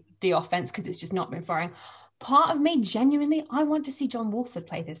naturally the offense, because it's just not been firing. Part of me, genuinely, I want to see John Wolford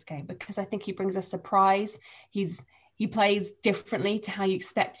play this game, because I think he brings a surprise. He plays differently to how you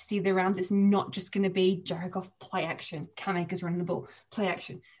expect to see the Rams. It's not just going to be Jared Goff, play action, Cam Akers running the ball, play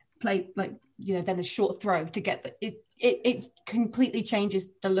action, play then a short throw to get it completely changes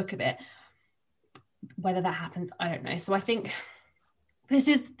the look of it. Whether that happens, I don't know. So I think this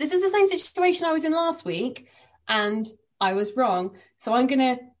is the same situation I was in last week, and I was wrong. So I'm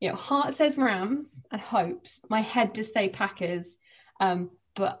gonna, heart says Rams and hopes. My head to say Packers,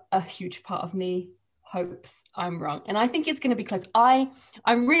 but a huge part of me hopes I'm wrong, and I think it's going to be close.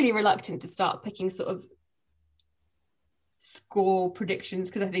 I'm really reluctant to start picking sort of score predictions,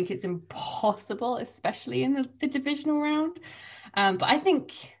 because I think it's impossible, especially in the divisional round. But I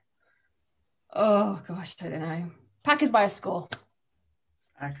think, oh gosh, I don't know. Packers by a score.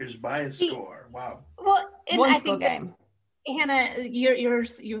 Packers by a score. Wow. Well, one score game. Hannah, you're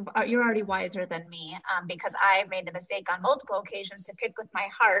already wiser than me, because I made the mistake on multiple occasions to pick with my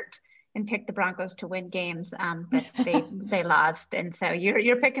heart and pick the Broncos to win games, but they lost, and so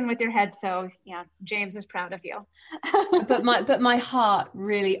you're picking with your head. So James is proud of you. but my heart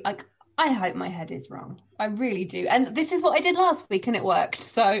really, I hope my head is wrong. I really do, and this is what I did last week, and it worked.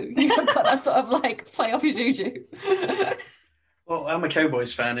 So you've got that sort of playoff juju. Well, I'm a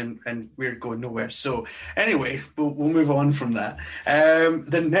Cowboys fan, and we're going nowhere. So anyway, we'll move on from that.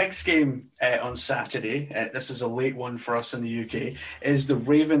 The next game on Saturday, this is a late one for us in the UK, is the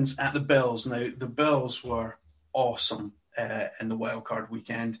Ravens at the Bills. Now, the Bills were awesome in the wildcard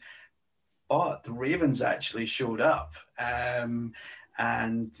weekend, but the Ravens actually showed up, and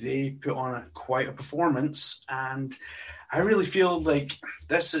they put on quite a performance, and I really feel like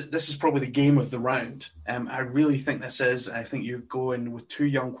this is probably the game of the round. I really think this is. I think you're going with two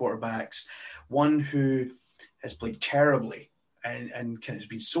young quarterbacks, one who has played terribly and has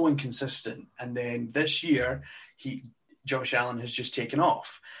been so inconsistent, and then this year Josh Allen has just taken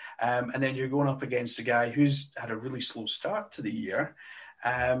off, and then you're going up against a guy who's had a really slow start to the year,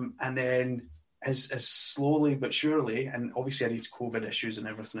 and then has slowly but surely, and obviously had his COVID issues and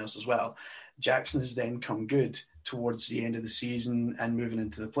everything else as well, Jackson has then come good towards the end of the season and moving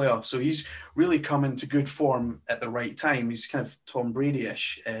into the playoffs. So he's really come into good form at the right time. He's kind of Tom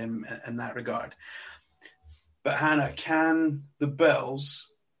Brady-ish in that regard. But Hannah, can the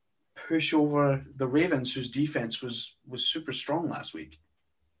Bills push over the Ravens, whose defense was super strong last week?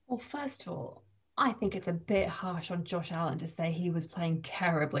 Well, first of all, I think it's a bit harsh on Josh Allen to say he was playing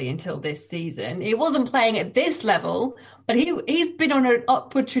terribly until this season. He wasn't playing at this level, but he's been on an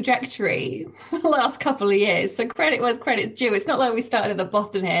upward trajectory for the last couple of years. So credit where credit's due. It's not like we started at the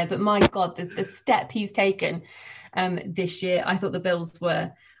bottom here, but my God, the step he's taken this year. I thought the Bills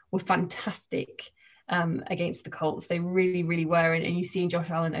were fantastic against the Colts. They really, really were. And you see in Josh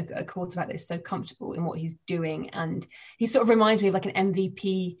Allen a quarterback that's so comfortable in what he's doing. And he sort of reminds me of like an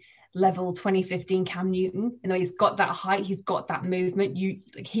MVP level 2015 Cam Newton. He's got that height, he's got that movement.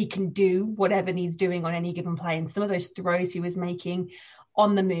 He can do whatever needs doing on any given play. And some of those throws he was making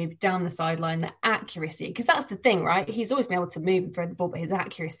on the move, down the sideline, the accuracy, because that's the thing, right? He's always been able to move and throw the ball, but his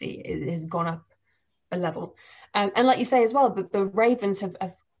accuracy has gone up a level. And like you say as well, the Ravens have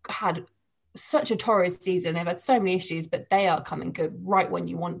had such a torrid season. They've had so many issues, but they are coming good right when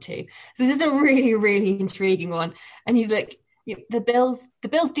you want to. So this is a really, really intriguing one. And the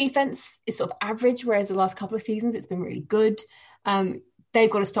Bills defense is sort of average, whereas the last couple of seasons it's been really good. They've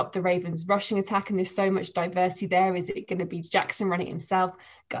got to stop the Ravens' rushing attack, and there's so much diversity there. Is it going to be Jackson running it himself,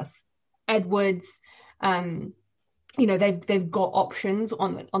 Gus Edwards? They've got options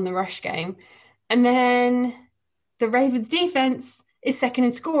on the rush game, and then the Ravens' defense is second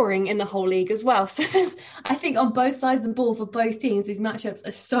in scoring in the whole league as well. So I think on both sides of the ball for both teams, these matchups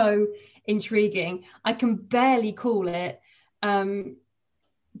are so intriguing. I can barely call it.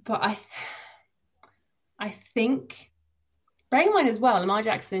 But I think, bearing in mind as well, Lamar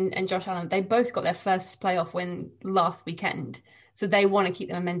Jackson and Josh Allen, they both got their first playoff win last weekend, so they want to keep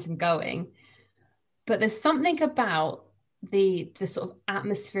the momentum going. But there's something about the sort of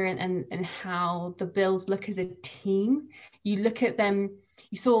atmosphere and how the Bills look as a team. You look at them,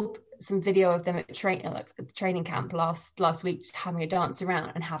 you saw some video of them at the training camp last week, just having a dance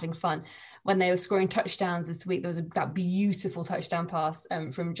around and having fun. When they were scoring touchdowns this week, there was that beautiful touchdown pass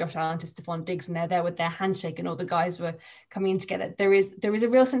from Josh Allen to Stephon Diggs, and they're there with their handshake, and all the guys were coming in together. There is a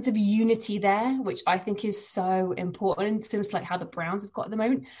real sense of unity there, which I think is so important. It seems like how the Browns have got at the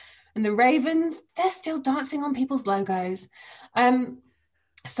moment. And the Ravens, they're still dancing on people's logos.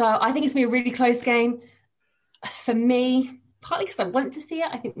 So I think it's going to be a really close game. For me, partly because I want to see it,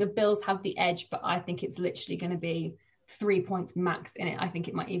 I think the Bills have the edge, but I think it's literally going to be 3 points max in it. I think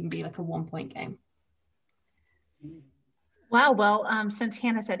it might even be like a 1-point game. Wow. Well, since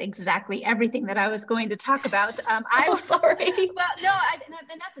Hannah said exactly everything that I was going to talk about, Sorry. Well, no,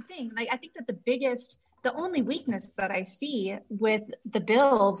 and that's the thing. Like, I think that the only weakness that I see with the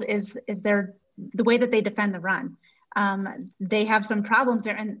Bills is the way that they defend the run. They have some problems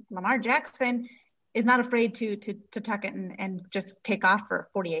there, and Lamar Jackson is not afraid to tuck it and just take off for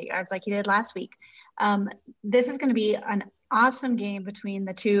 48 yards like he did last week. This is going to be an awesome game between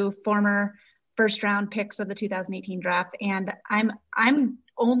the two former first round picks of the 2018 draft. And I'm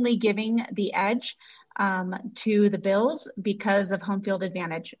only giving the edge to the Bills because of home field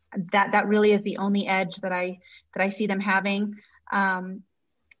advantage. That really is the only edge that I see them having.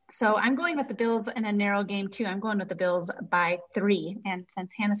 So I'm going with the Bills in a narrow game too. I'm going with the Bills by 3. And since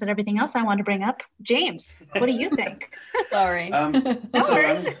Hannah said everything else I want to bring up, James, what do you think? Sorry.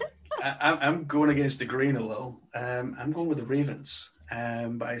 I'm going against the grain a little. I'm going with the Ravens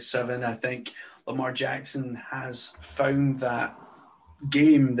by 7. I think Lamar Jackson has found that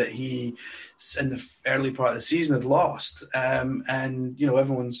game that he, in the early part of the season, had lost. And, you know,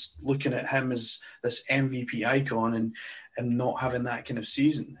 everyone's looking at him as this MVP icon and not having that kind of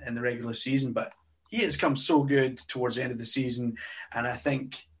season in the regular season. But he has come so good towards the end of the season. And I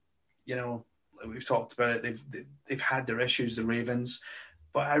think, you know, we've talked about it, they've had their issues, the Ravens.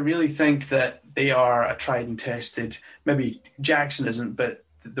 But I really think that they are a tried and tested, maybe Jackson isn't, but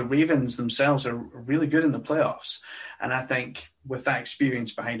the Ravens themselves are really good in the playoffs. And I think with that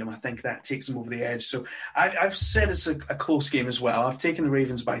experience behind them, I think that takes them over the edge. So I've said it's a close game as well. I've taken the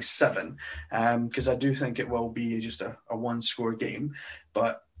Ravens by 7 because I do think it will be just a one-score game.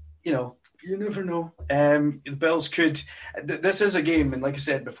 But, you know, you never know. The Bills could. This is a game, and like I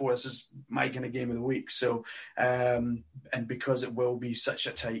said before, this is my kind of game of the week. So, and because it will be such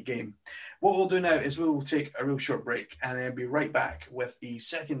a tight game, what we'll do now is we will take a real short break, and then be right back with the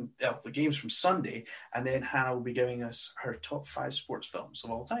the games from Sunday, and then Hannah will be giving us her top 5 sports films of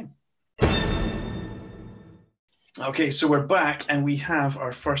all time. Okay, so we're back, and we have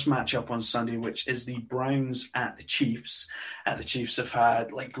our first matchup on Sunday, which is the Browns at the Chiefs. The Chiefs have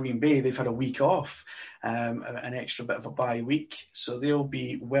had, like Green Bay, they've had a week off, an extra bit of a bye week, so they'll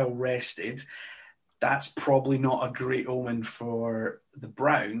be well rested. That's probably not a great omen for the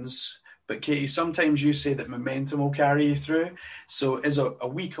Browns, but Katie, sometimes you say that momentum will carry you through. So is a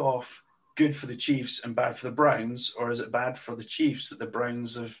week off good for the Chiefs and bad for the Browns, or is it bad for the Chiefs that the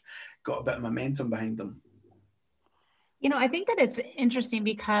Browns have got a bit of momentum behind them? You know, I think that it's interesting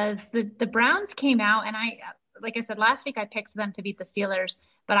because the Browns came out, and like I said, last week I picked them to beat the Steelers,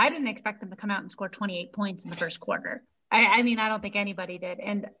 but I didn't expect them to come out and score 28 points in the first quarter. I mean, I don't think anybody did.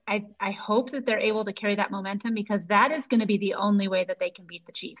 And I hope that they're able to carry that momentum because that is going to be the only way that they can beat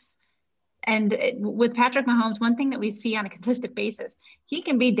the Chiefs. And with Patrick Mahomes, one thing that we see on a consistent basis, he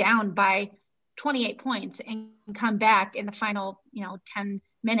can be down by 28 points and come back in the final, 10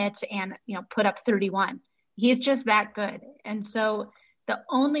 minutes and, put up 31. He's just that good. And so the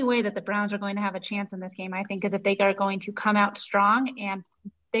only way that the Browns are going to have a chance in this game, I think, is if they are going to come out strong. And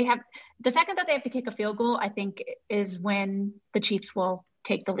they have the second that they have to kick a field goal, I think, is when the Chiefs will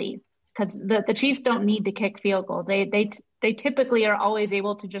take the lead, because the Chiefs don't need to kick field goals. They typically are always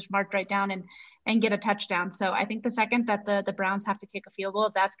able to just march right down and get a touchdown. So I think the second that the Browns have to kick a field goal,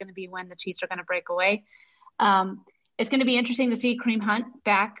 that's going to be when the Chiefs are going to break away. It's going to be interesting to see Kareem Hunt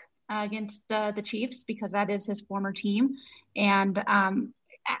back against the Chiefs, because that is his former team. And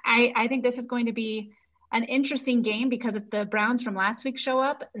I think this is going to be an interesting game, because if the Browns from last week show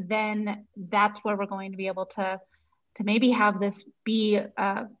up, then that's where we're going to be able to maybe have this be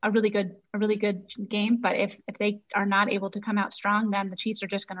a really good game. But if they are not able to come out strong, then the Chiefs are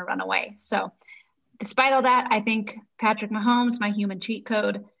just going to run away. So despite all that, I think Patrick Mahomes, my human cheat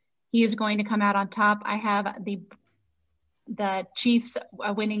code, he is going to come out on top. I have the Chiefs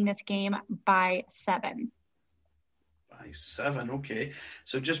winning this game by 7. By 7, okay.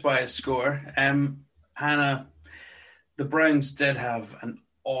 So just by a score. Hannah, the Browns did have an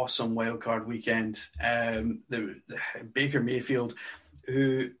awesome wildcard weekend. The Baker Mayfield,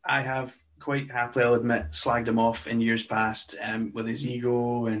 who I have quite happily, I'll admit, slagged him off in years past with his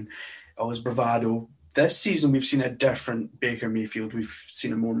ego and all his bravado. This season, we've seen a different Baker Mayfield. We've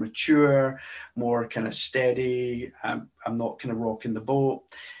seen a more mature, more kind of steady. I'm not kind of rocking the boat.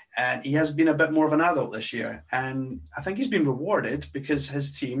 And he has been a bit more of an adult this year. And I think he's been rewarded because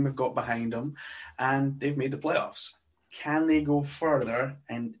his team have got behind him and they've made the playoffs. Can they go further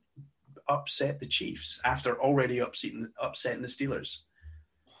and upset the Chiefs after already upsetting the Steelers?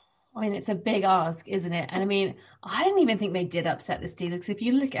 I mean, it's a big ask, isn't it? And I mean, I don't even think they did upset the Steelers. Because if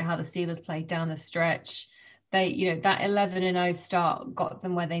you look at how the Steelers played down the stretch, they, that 11-0 start got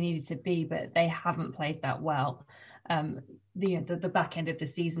them where they needed to be, but they haven't played that well. The back end of the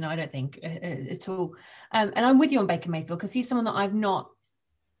season, I don't think at all. And I'm with you on Baker Mayfield, because he's someone that I've not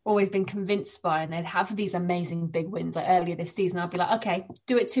always been convinced by, and they'd have these amazing big wins. Like earlier this season, I'd be like, okay,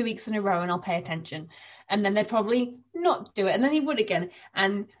 do it 2 weeks in a row and I'll pay attention. And then they'd probably not do it, and then he would again.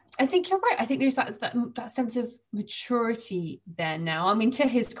 And I think you're right. I think there's that sense of maturity there now. I mean, to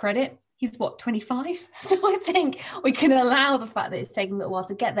his credit, he's 25? So I think we can allow the fact that it's taken a little while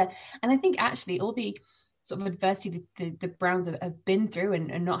to get there. And I think actually all the sort of adversity the Browns have been through,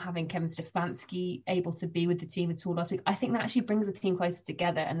 and not having Kevin Stefanski able to be with the team at all last week, I think that actually brings the team closer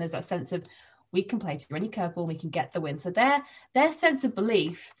together. And there's that sense of, we can play through any curveball, we can get the win. So their sense of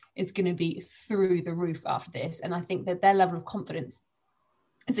belief is going to be through the roof after this. And I think that their level of confidence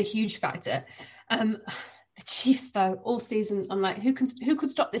is a huge factor. The Chiefs, though, all season, I'm like, who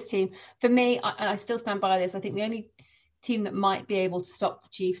could stop this team? For me, I still stand by this. I think the only team that might be able to stop the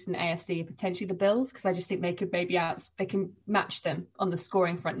Chiefs in the AFC are potentially the Bills, because I just think they could they can match them on the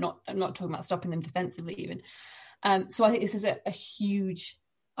scoring front. I'm not talking about stopping them defensively even. So I think this is a huge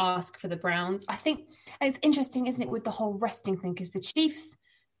ask for the Browns. I think it's interesting, isn't it, with the whole resting thing, because the Chiefs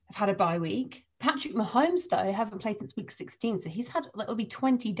have had a bye week. Patrick Mahomes, though, hasn't played since week 16. So he's had, it'll be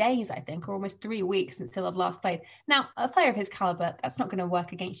 20 days, I think, or almost 3 weeks since he'll have last played. Now, a player of his caliber, that's not going to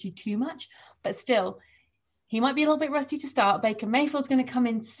work against you too much, but still, he might be a little bit rusty to start. Baker Mayfield's going to come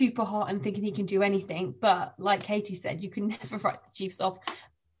in super hot and thinking he can do anything. But like Katie said, you can never write the Chiefs off.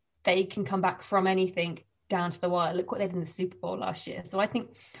 They can come back from anything down to the wire. Look what they did in the Super Bowl last year. So I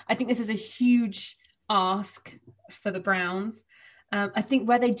think this is a huge ask for the Browns. I think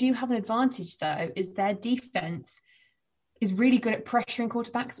where they do have an advantage, though, is their defense is really good at pressuring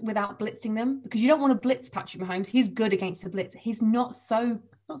quarterbacks without blitzing them, because you don't want to blitz Patrick Mahomes. He's good against the blitz. He's not so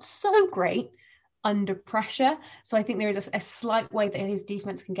great under pressure. So I think there is a slight way that his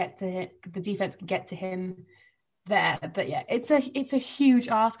defense can get to him. The defense can get to him there. But yeah, it's a huge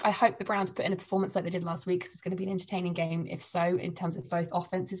ask. I hope the Browns put in a performance like they did last week, because it's going to be an entertaining game. If so, in terms of both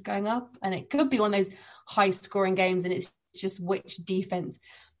offenses going up, and it could be one of those high scoring games, and it's just which defense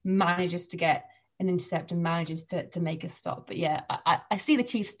manages to get an intercept and manages to make a stop. But yeah, I see the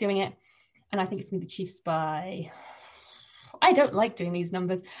Chiefs doing it, and I think it's going to be the Chiefs by, I don't like doing these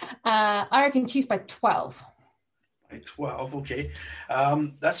numbers. I reckon Chiefs by 12. By 12, okay.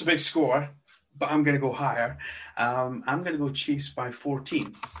 That's a big score, but I'm going to go higher. I'm going to go Chiefs by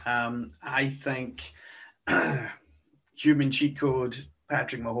 14. I think human cheat code,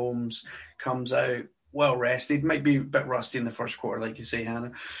 Patrick Mahomes comes out well rested. Might be a bit rusty in the first quarter, like you say,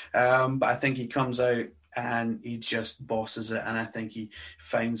 Hannah. But I think he comes out and he just bosses it. And I think he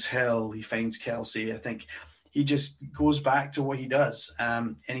finds Hill, he finds Kelsey. I think he just goes back to what he does.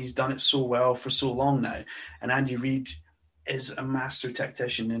 And he's done it so well for so long now. And Andy Reid is a master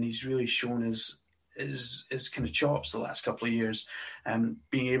tactician, and he's really shown his kind of chops the last couple of years,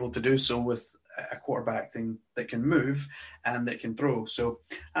 being able to do so with a quarterback thing that can move and that can throw. So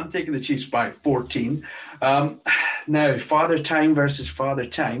I'm taking the Chiefs by 14. Now, Father Time versus Father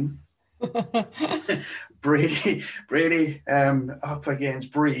Time. Brady up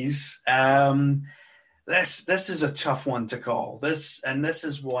against Breeze. This is a tough one to call. This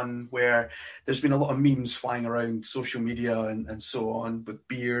is one where there's been a lot of memes flying around social media and so on, with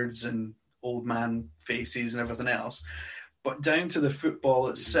beards and old man faces and everything else. But down to the football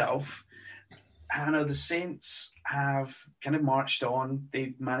itself, Hannah, the Saints have kind of marched on.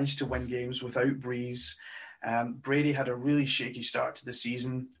 They've managed to win games without Breeze. Brady had a really shaky start to the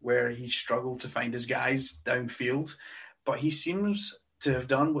season where he struggled to find his guys downfield, but he seems to have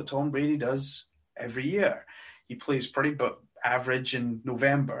done what Tom Brady does every year. He plays pretty average in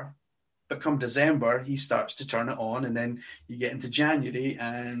November, but come December, he starts to turn it on, and then you get into January,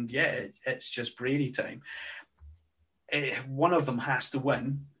 and yeah, it's just Brady time. One of them has to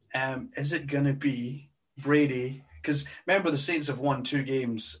win. Is it going to be Brady? Because remember, the Saints have won 2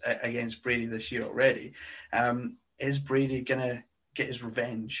 games against Brady this year already. Is Brady going to get his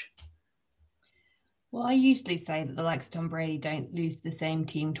revenge? Well, I usually say that the likes of Tom Brady don't lose to the same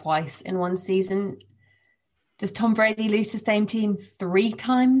team twice in one season. Does Tom Brady lose to the same team 3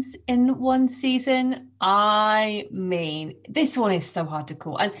 times in one season? I mean, this one is so hard to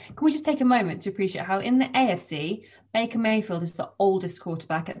call. And can we just take a moment to appreciate how in the AFC, Baker Mayfield is the oldest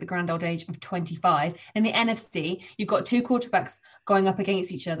quarterback at the grand old age of 25. In the NFC, you've got 2 quarterbacks going up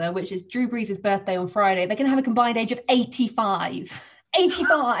against each other, which is Drew Brees' birthday on Friday. They're going to have a combined age of 85.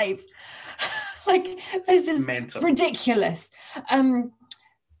 85! Like, this is mental. Ridiculous.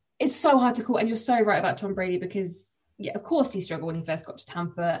 It's so hard to call, and you're so right about Tom Brady because, yeah, of course he struggled when he first got to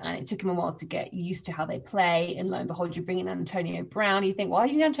Tampa, and it took him a while to get used to how they play. And lo and behold, you bring in Antonio Brown. You think, why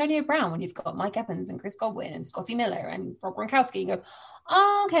do you need Antonio Brown when you've got Mike Evans and Chris Godwin and Scotty Miller and Rob Gronkowski? You go,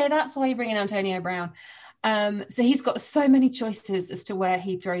 oh, okay, that's why you bring in Antonio Brown. So he's got so many choices as to where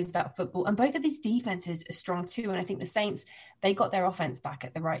he throws that football. And both of these defenses are strong too. And I think the Saints, they got their offense back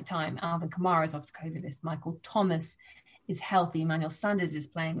at the right time. Alvin Kamara is off the COVID list. Michael Thomas is healthy. Emmanuel Sanders is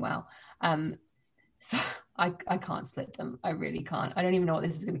playing well. So I can't split them. I really can't. I don't even know what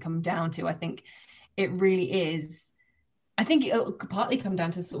this is going to come down to. I think it really is. I think it'll partly come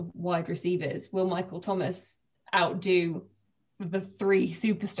down to sort of wide receivers. Will Michael Thomas outdo the three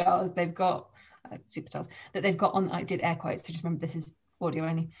superstars they've got? Superstars that they've got on. I did air quotes to just remember this is audio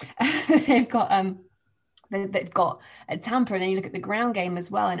only. They've got at Tampa, and then you look at the ground game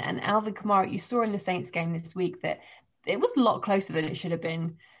as well. And Alvin Kamara, you saw in the Saints game this week that it was a lot closer than it should have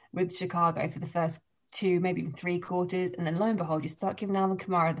been with Chicago for the first 2, maybe even 3 quarters, and then lo and behold, you start giving Alvin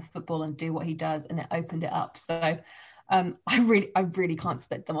Kamara the football and do what he does, and it opened it up. So I really can't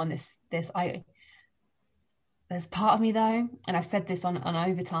split them on this. There's part of me though, and I've said this on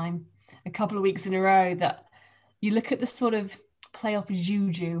overtime a couple of weeks in a row, that you look at the sort of playoff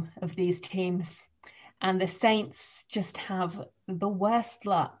juju of these teams, and the Saints just have the worst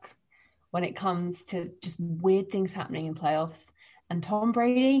luck when it comes to just weird things happening in playoffs. And Tom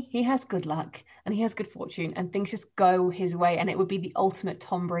Brady, he has good luck and he has good fortune, and things just go his way. And it would be the ultimate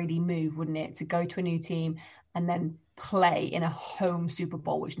Tom Brady move, wouldn't it? To go to a new team and then play in a home Super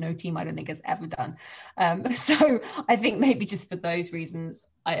Bowl, which no team I don't think has ever done. So I think maybe just for those reasons,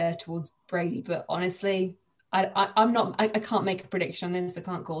 I err towards Brady. But honestly, I can't make a prediction on this. I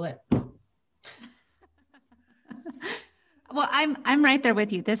can't call it. Well, I'm right there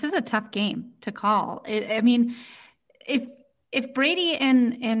with you. This is a tough game to call. I mean, if Brady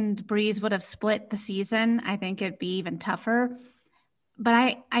and Breeze would have split the season, I think it'd be even tougher. But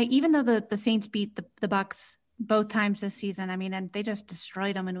I even though the Saints beat the Bucs both times this season, I mean, and they just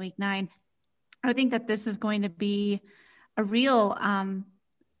destroyed them in Week 9, I think that this is going to be a real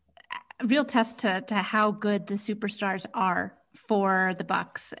test to how good the superstars are for the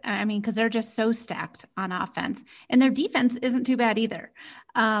Bucs. I mean, because they're just so stacked on offense, and their defense isn't too bad either.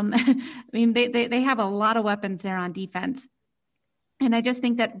 I mean, they have a lot of weapons there on defense. And I just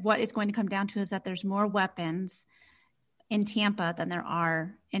think that what it's going to come down to is that there's more weapons in Tampa than there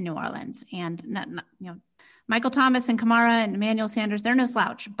are in New Orleans. And Michael Thomas and Kamara and Emmanuel Sanders, they're no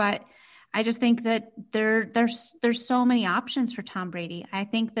slouch, but I just think that there's so many options for Tom Brady. I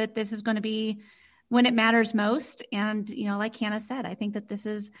think that this is going to be when it matters most. And, like Hannah said, I think that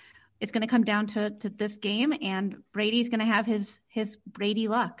it's going to come down to this game, and Brady's going to have his Brady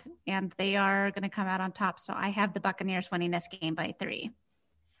luck, and they are going to come out on top. So I have the Buccaneers winning this game by 3.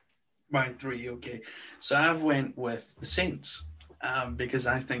 By 3, okay. So I've went with the Saints because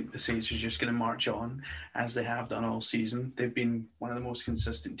I think the Saints are just going to march on as they have done all season. They've been one of the most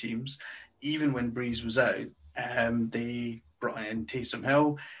consistent teams. Even when Breeze was out, they brought in Taysom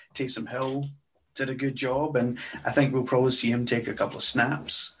Hill. Taysom Hill did a good job, and I think we'll probably see him take a couple of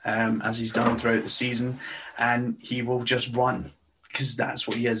snaps as he's done throughout the season, and he will just run because that's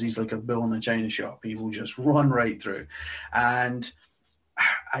what he is. He's like a bull in a china shop. He will just run right through. And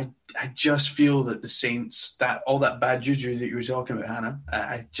I just feel that the Saints, that all that bad juju that you were talking about, Hannah,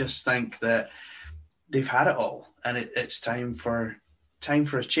 I just think that they've had it all, and it's time for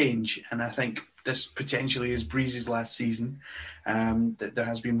a change. And I think this potentially is Breeze's last season. That there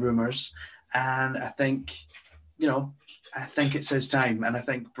has been rumours. And I think it's his time. And I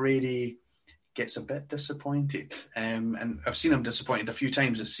think Brady gets a bit disappointed. And I've seen him disappointed a few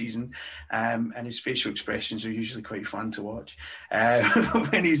times this season. And his facial expressions are usually quite fun to watch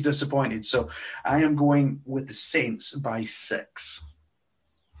when he's disappointed. So I am going with the Saints by 6,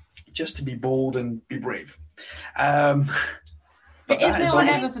 just to be bold and be brave. It is now or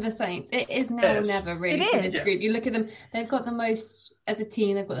never for the Saints. It is now or never, really, for this group. You look at them, they've got the most, as a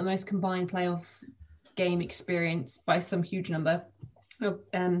team, they've got the most combined playoff game experience by some huge number.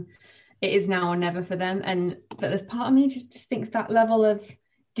 It is now or never for them. But there's part of me just thinks that level of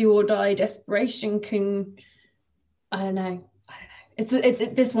do or die desperation can, I don't know. It's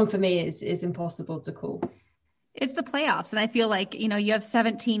this one for me is impossible to call. It's the playoffs. And I feel like, you have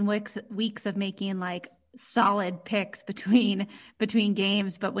 17 weeks of making solid picks between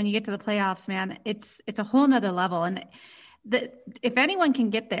games, but when you get to the playoffs, man, it's a whole nother level. And if anyone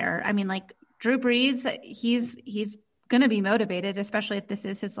can get there, I mean, Drew Brees, he's going to be motivated, especially if this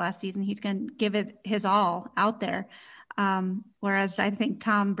is his last season. He's going to give it his all out there. Whereas I think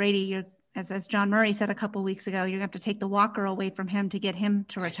Tom Brady, as John Murray said a couple of weeks ago, you're going to have to take the walker away from him to get him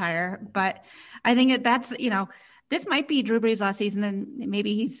to retire. But I think that's, this might be Drew Brees' last season, and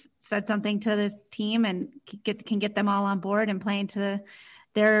maybe he's said something to this team and can get them all on board and playing to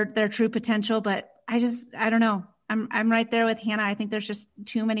their true potential. But I don't know. I'm right there with Hannah. I think there's just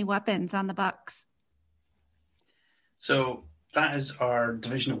too many weapons on the Bucs. So that is our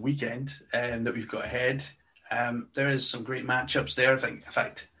divisional weekend that we've got ahead. There is some great matchups there. In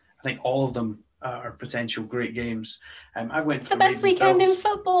fact, I think all of them are potential great games. I went for the best weekend in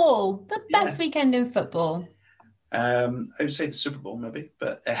football. The best weekend in football. I would say the Super Bowl, maybe,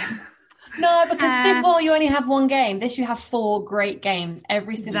 but no, because Super Bowl you only have one game. This you have 4 great games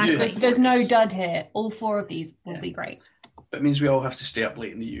every single. There's no dud here. All 4 of these will be great. But it means we all have to stay up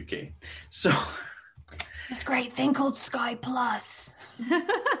late in the UK. So this great thing called Sky Plus.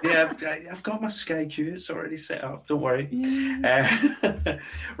 Yeah, I've got my Sky Q. It's already set up. Don't worry.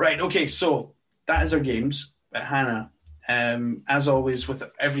 Right. Okay. So that is our games. Hannah, as always, with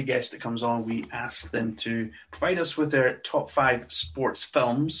every guest that comes on, we ask them to provide us with their top 5 sports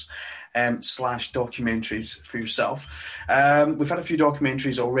films / documentaries for yourself. We've had a few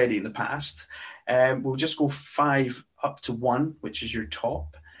documentaries already in the past. We'll just go 5 up to 1, which is your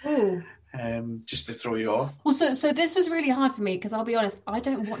top. Ooh. Just to throw you off. Well, so this was really hard for me because I'll be honest, I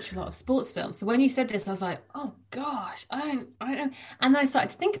don't watch a lot of sports films. So when you said this, I was like, oh gosh, I don't. And then I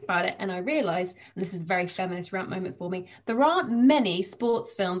started to think about it, and I realized, and this is a very feminist rant moment for me, there aren't many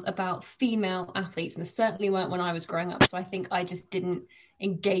sports films about female athletes, and there certainly weren't when I was growing up. So I think I just didn't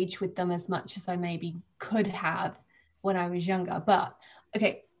engage with them as much as I maybe could have when I was younger. But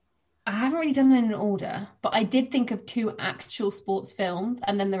okay, I haven't really done them in order, but I did think of 2 actual sports films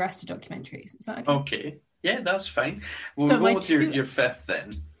and then the rest are documentaries. Is that okay? Okay. Yeah, that's fine. We'll go with your 5th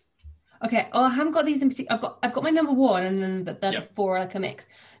then. Okay. Oh, I haven't got these in particular. I've got my number 1 and then the 4 are like a mix.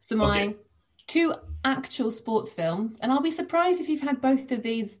 So my 2 actual sports films, and I'll be surprised if you've had both of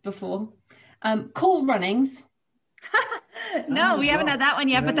these before. Cool Runnings. No, we haven't had that one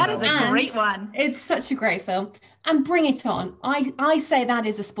yet, but that is a great one. It's such a great film. And Bring It On. I say that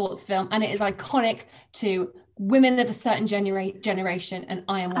is a sports film, and it is iconic to women of a certain generation, and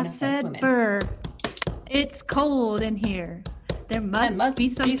I am one of those women. Burr, it's cold in here. There must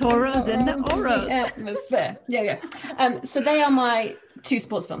be some toros in the oros. Atmosphere. Yeah. So they are my 2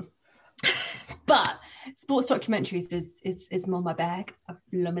 sports films. But sports documentaries is more my bag. I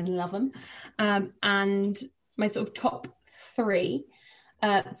love them. And my sort of top 3.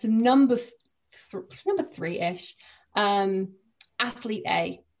 So number 3-ish, Athlete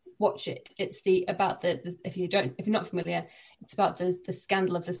A. Watch it. It's about the if you're not familiar, it's about the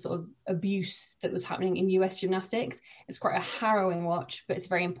scandal of the sort of abuse that was happening in US gymnastics. It's quite a harrowing watch, but it's a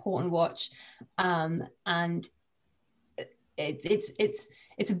very important watch. And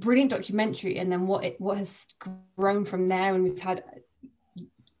it's a brilliant documentary. And then what has grown from there, and we've had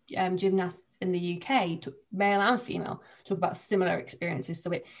gymnasts in the UK, male and female, talk about similar experiences.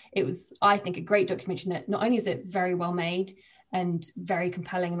 So it was, I think, a great documentary that not only is it very well made and very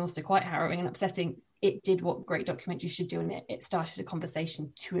compelling and also quite harrowing and upsetting, it did what great documentaries should do, and it started a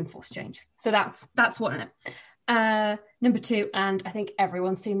conversation to enforce change. So that's one. Number 2, and I think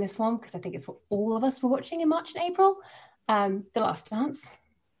everyone's seen this one because I think it's what all of us were watching in March and April, The Last Dance.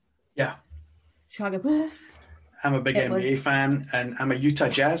 Yeah. Chicago Bulls. I'm a big NBA fan, and I'm a Utah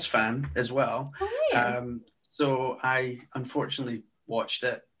Jazz fan as well. Oh, so I unfortunately watched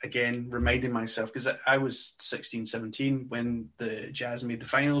it again, reminding myself, because I was 16, 17 when the Jazz made the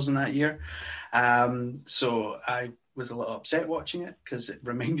finals in that year. So I was a little upset watching it because it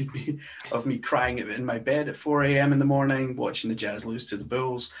reminded me of me crying in my bed at 4 a.m. in the morning, watching the Jazz lose to the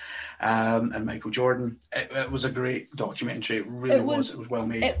Bulls and Michael Jordan. It was a great documentary. It really was. It was well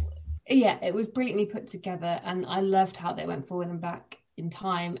made. It was brilliantly put together, and I loved how they went forward and back in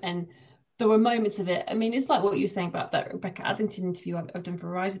time. And there were moments of it. I mean, it's like what you were saying about that Rebecca Adlington interview I've done for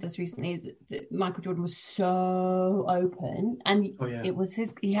Rise with us recently, is that Michael Jordan was so open, and it was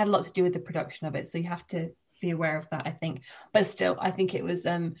he had a lot to do with the production of it. So you have to be aware of that, I think. But still, I think it was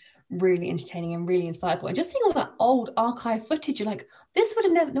really entertaining and really insightful. And just seeing all that old archive footage, you're like, this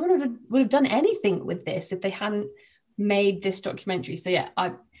would have no one would have done anything with this if they hadn't made this documentary. So yeah,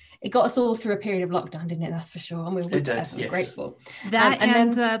 it got us all through a period of lockdown, didn't it? That's for sure. And we were grateful. That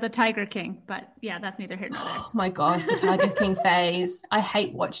and then the Tiger King. But yeah, that's neither here nor there. Oh my gosh, the Tiger King phase. I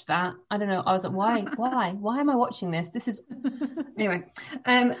hate watch that. I don't know. I was like, why am I watching this? This is anyway.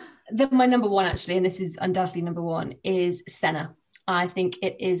 Then my number 1, actually, and this is undoubtedly number 1, is Senna. I think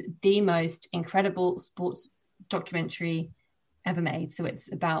it is the most incredible sports documentary ever made. So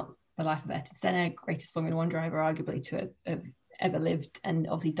it's about the life of Ayrton Senna, greatest Formula One driver, arguably, to have ever lived, and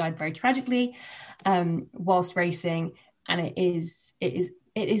obviously died very tragically whilst racing. And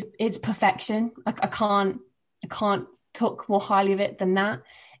it's perfection. I can't talk more highly of it than that.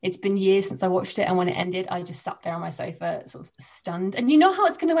 It's been years since I watched it, and when it ended, I just sat there on my sofa, sort of stunned. And you know how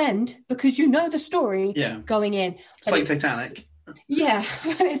it's going to end because you know the story going in. It's like Titanic. Yeah,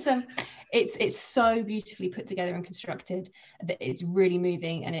 it's so beautifully put together and constructed that it's really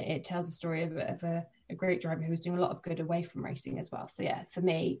moving, and it tells the story of a great driver who was doing a lot of good away from racing as well. So yeah, for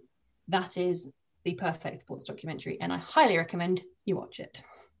me, that is the perfect sports documentary, and I highly recommend you watch it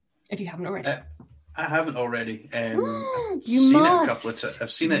if you haven't already. I haven't already. I've You seen must. it a couple of times.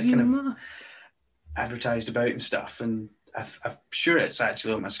 I've seen it kind of advertised about and stuff, and I'm sure it's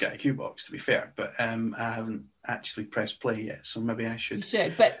actually on my Sky Q box, to be fair, but I haven't actually pressed play yet, so maybe I should. You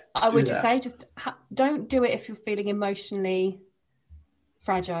should, but I would just say, don't do it if you're feeling emotionally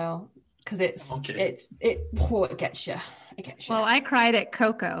fragile, because it gets you. It gets you. Well, I cried at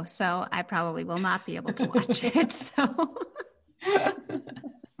Coco, so I probably will not be able to watch it. So.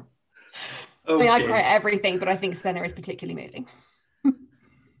 I mean, I cry at everything, but I think Senna is particularly moving.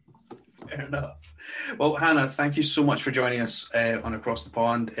 Fair enough. Well, Hannah, thank you so much for joining us on Across the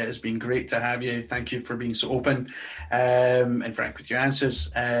Pond. It has been great to have you. Thank you for being so open and frank with your answers.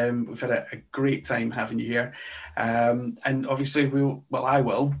 We've had a great time having you here. And obviously,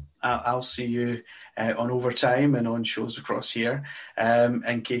 I'll see you on Overtime and on shows across here.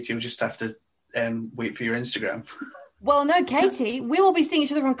 And Katie will just have to wait for your Instagram. Well, no, Katie, we will be seeing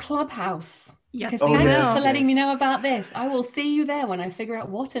each other on Clubhouse. Yes, thank you for letting me know about this. I will see you there when I figure out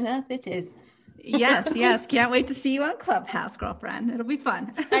what on earth it is. Yes. Can't wait to see you on Clubhouse, girlfriend. It'll be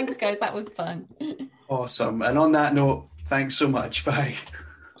fun. Thanks, guys. That was fun. Awesome. And on that note, thanks so much. Bye.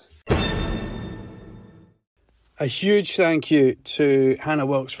 A huge thank you to Hannah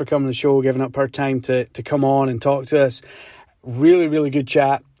Wilkes for coming on the show, giving up her time to come on and talk to us. Really, really good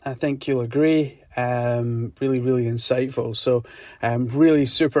chat. I think you'll agree. Really, really insightful. So really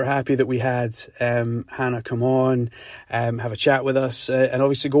super happy that we had Hannah come on, have a chat with us, and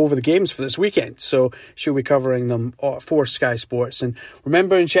obviously go over the games for this weekend. So she'll be covering them for Sky Sports. And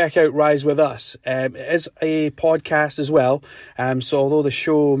remember and check out Rise With Us. It is a podcast as well. So although the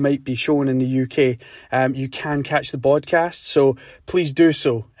show might be shown in the UK, you can catch the podcast. So please do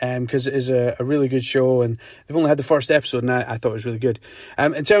so, because it is a really good show, and they've only had the first episode, and I thought it was really good.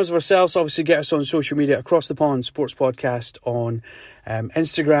 In terms of ourselves, obviously get us on social media, Across the Pond Sports Podcast on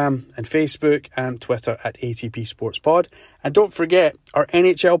Instagram and Facebook and Twitter at ATP Sports Pod. And don't forget our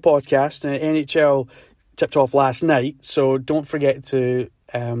NHL podcast. And NHL tipped off last night, so don't forget to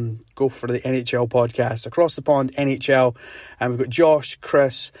go for the NHL podcast, Across the Pond NHL. And we've got Josh,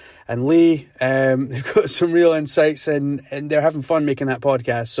 Chris and Lee. They've got some real insights, and they're having fun making that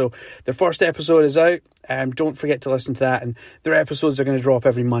podcast. So their first episode is out. Don't forget to listen to that, and their episodes are going to drop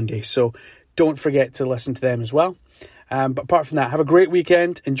every Monday, so don't forget to listen to them as well. But apart from that, have a great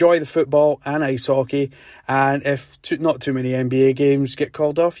weekend, enjoy the football and ice hockey, and if not too many NBA games get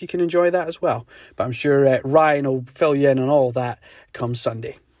called off, you can enjoy that as well. But I'm sure Ryan will fill you in on all that come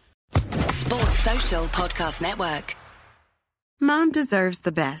Sunday. Sports Social Podcast Network. Mom deserves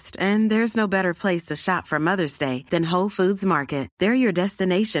the best, and there's no better place to shop for Mother's Day than Whole Foods Market. They're your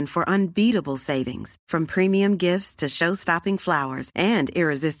destination for unbeatable savings, from premium gifts to show-stopping flowers and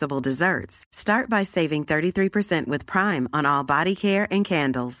irresistible desserts. Start by saving 33% with Prime on all body care and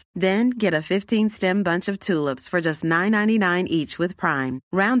candles. Then get a 15-stem bunch of tulips for just $9.99 each with Prime.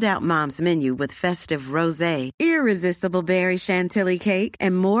 Round out Mom's menu with festive rosé, irresistible berry chantilly cake,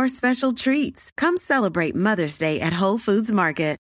 and more special treats. Come celebrate Mother's Day at Whole Foods Market.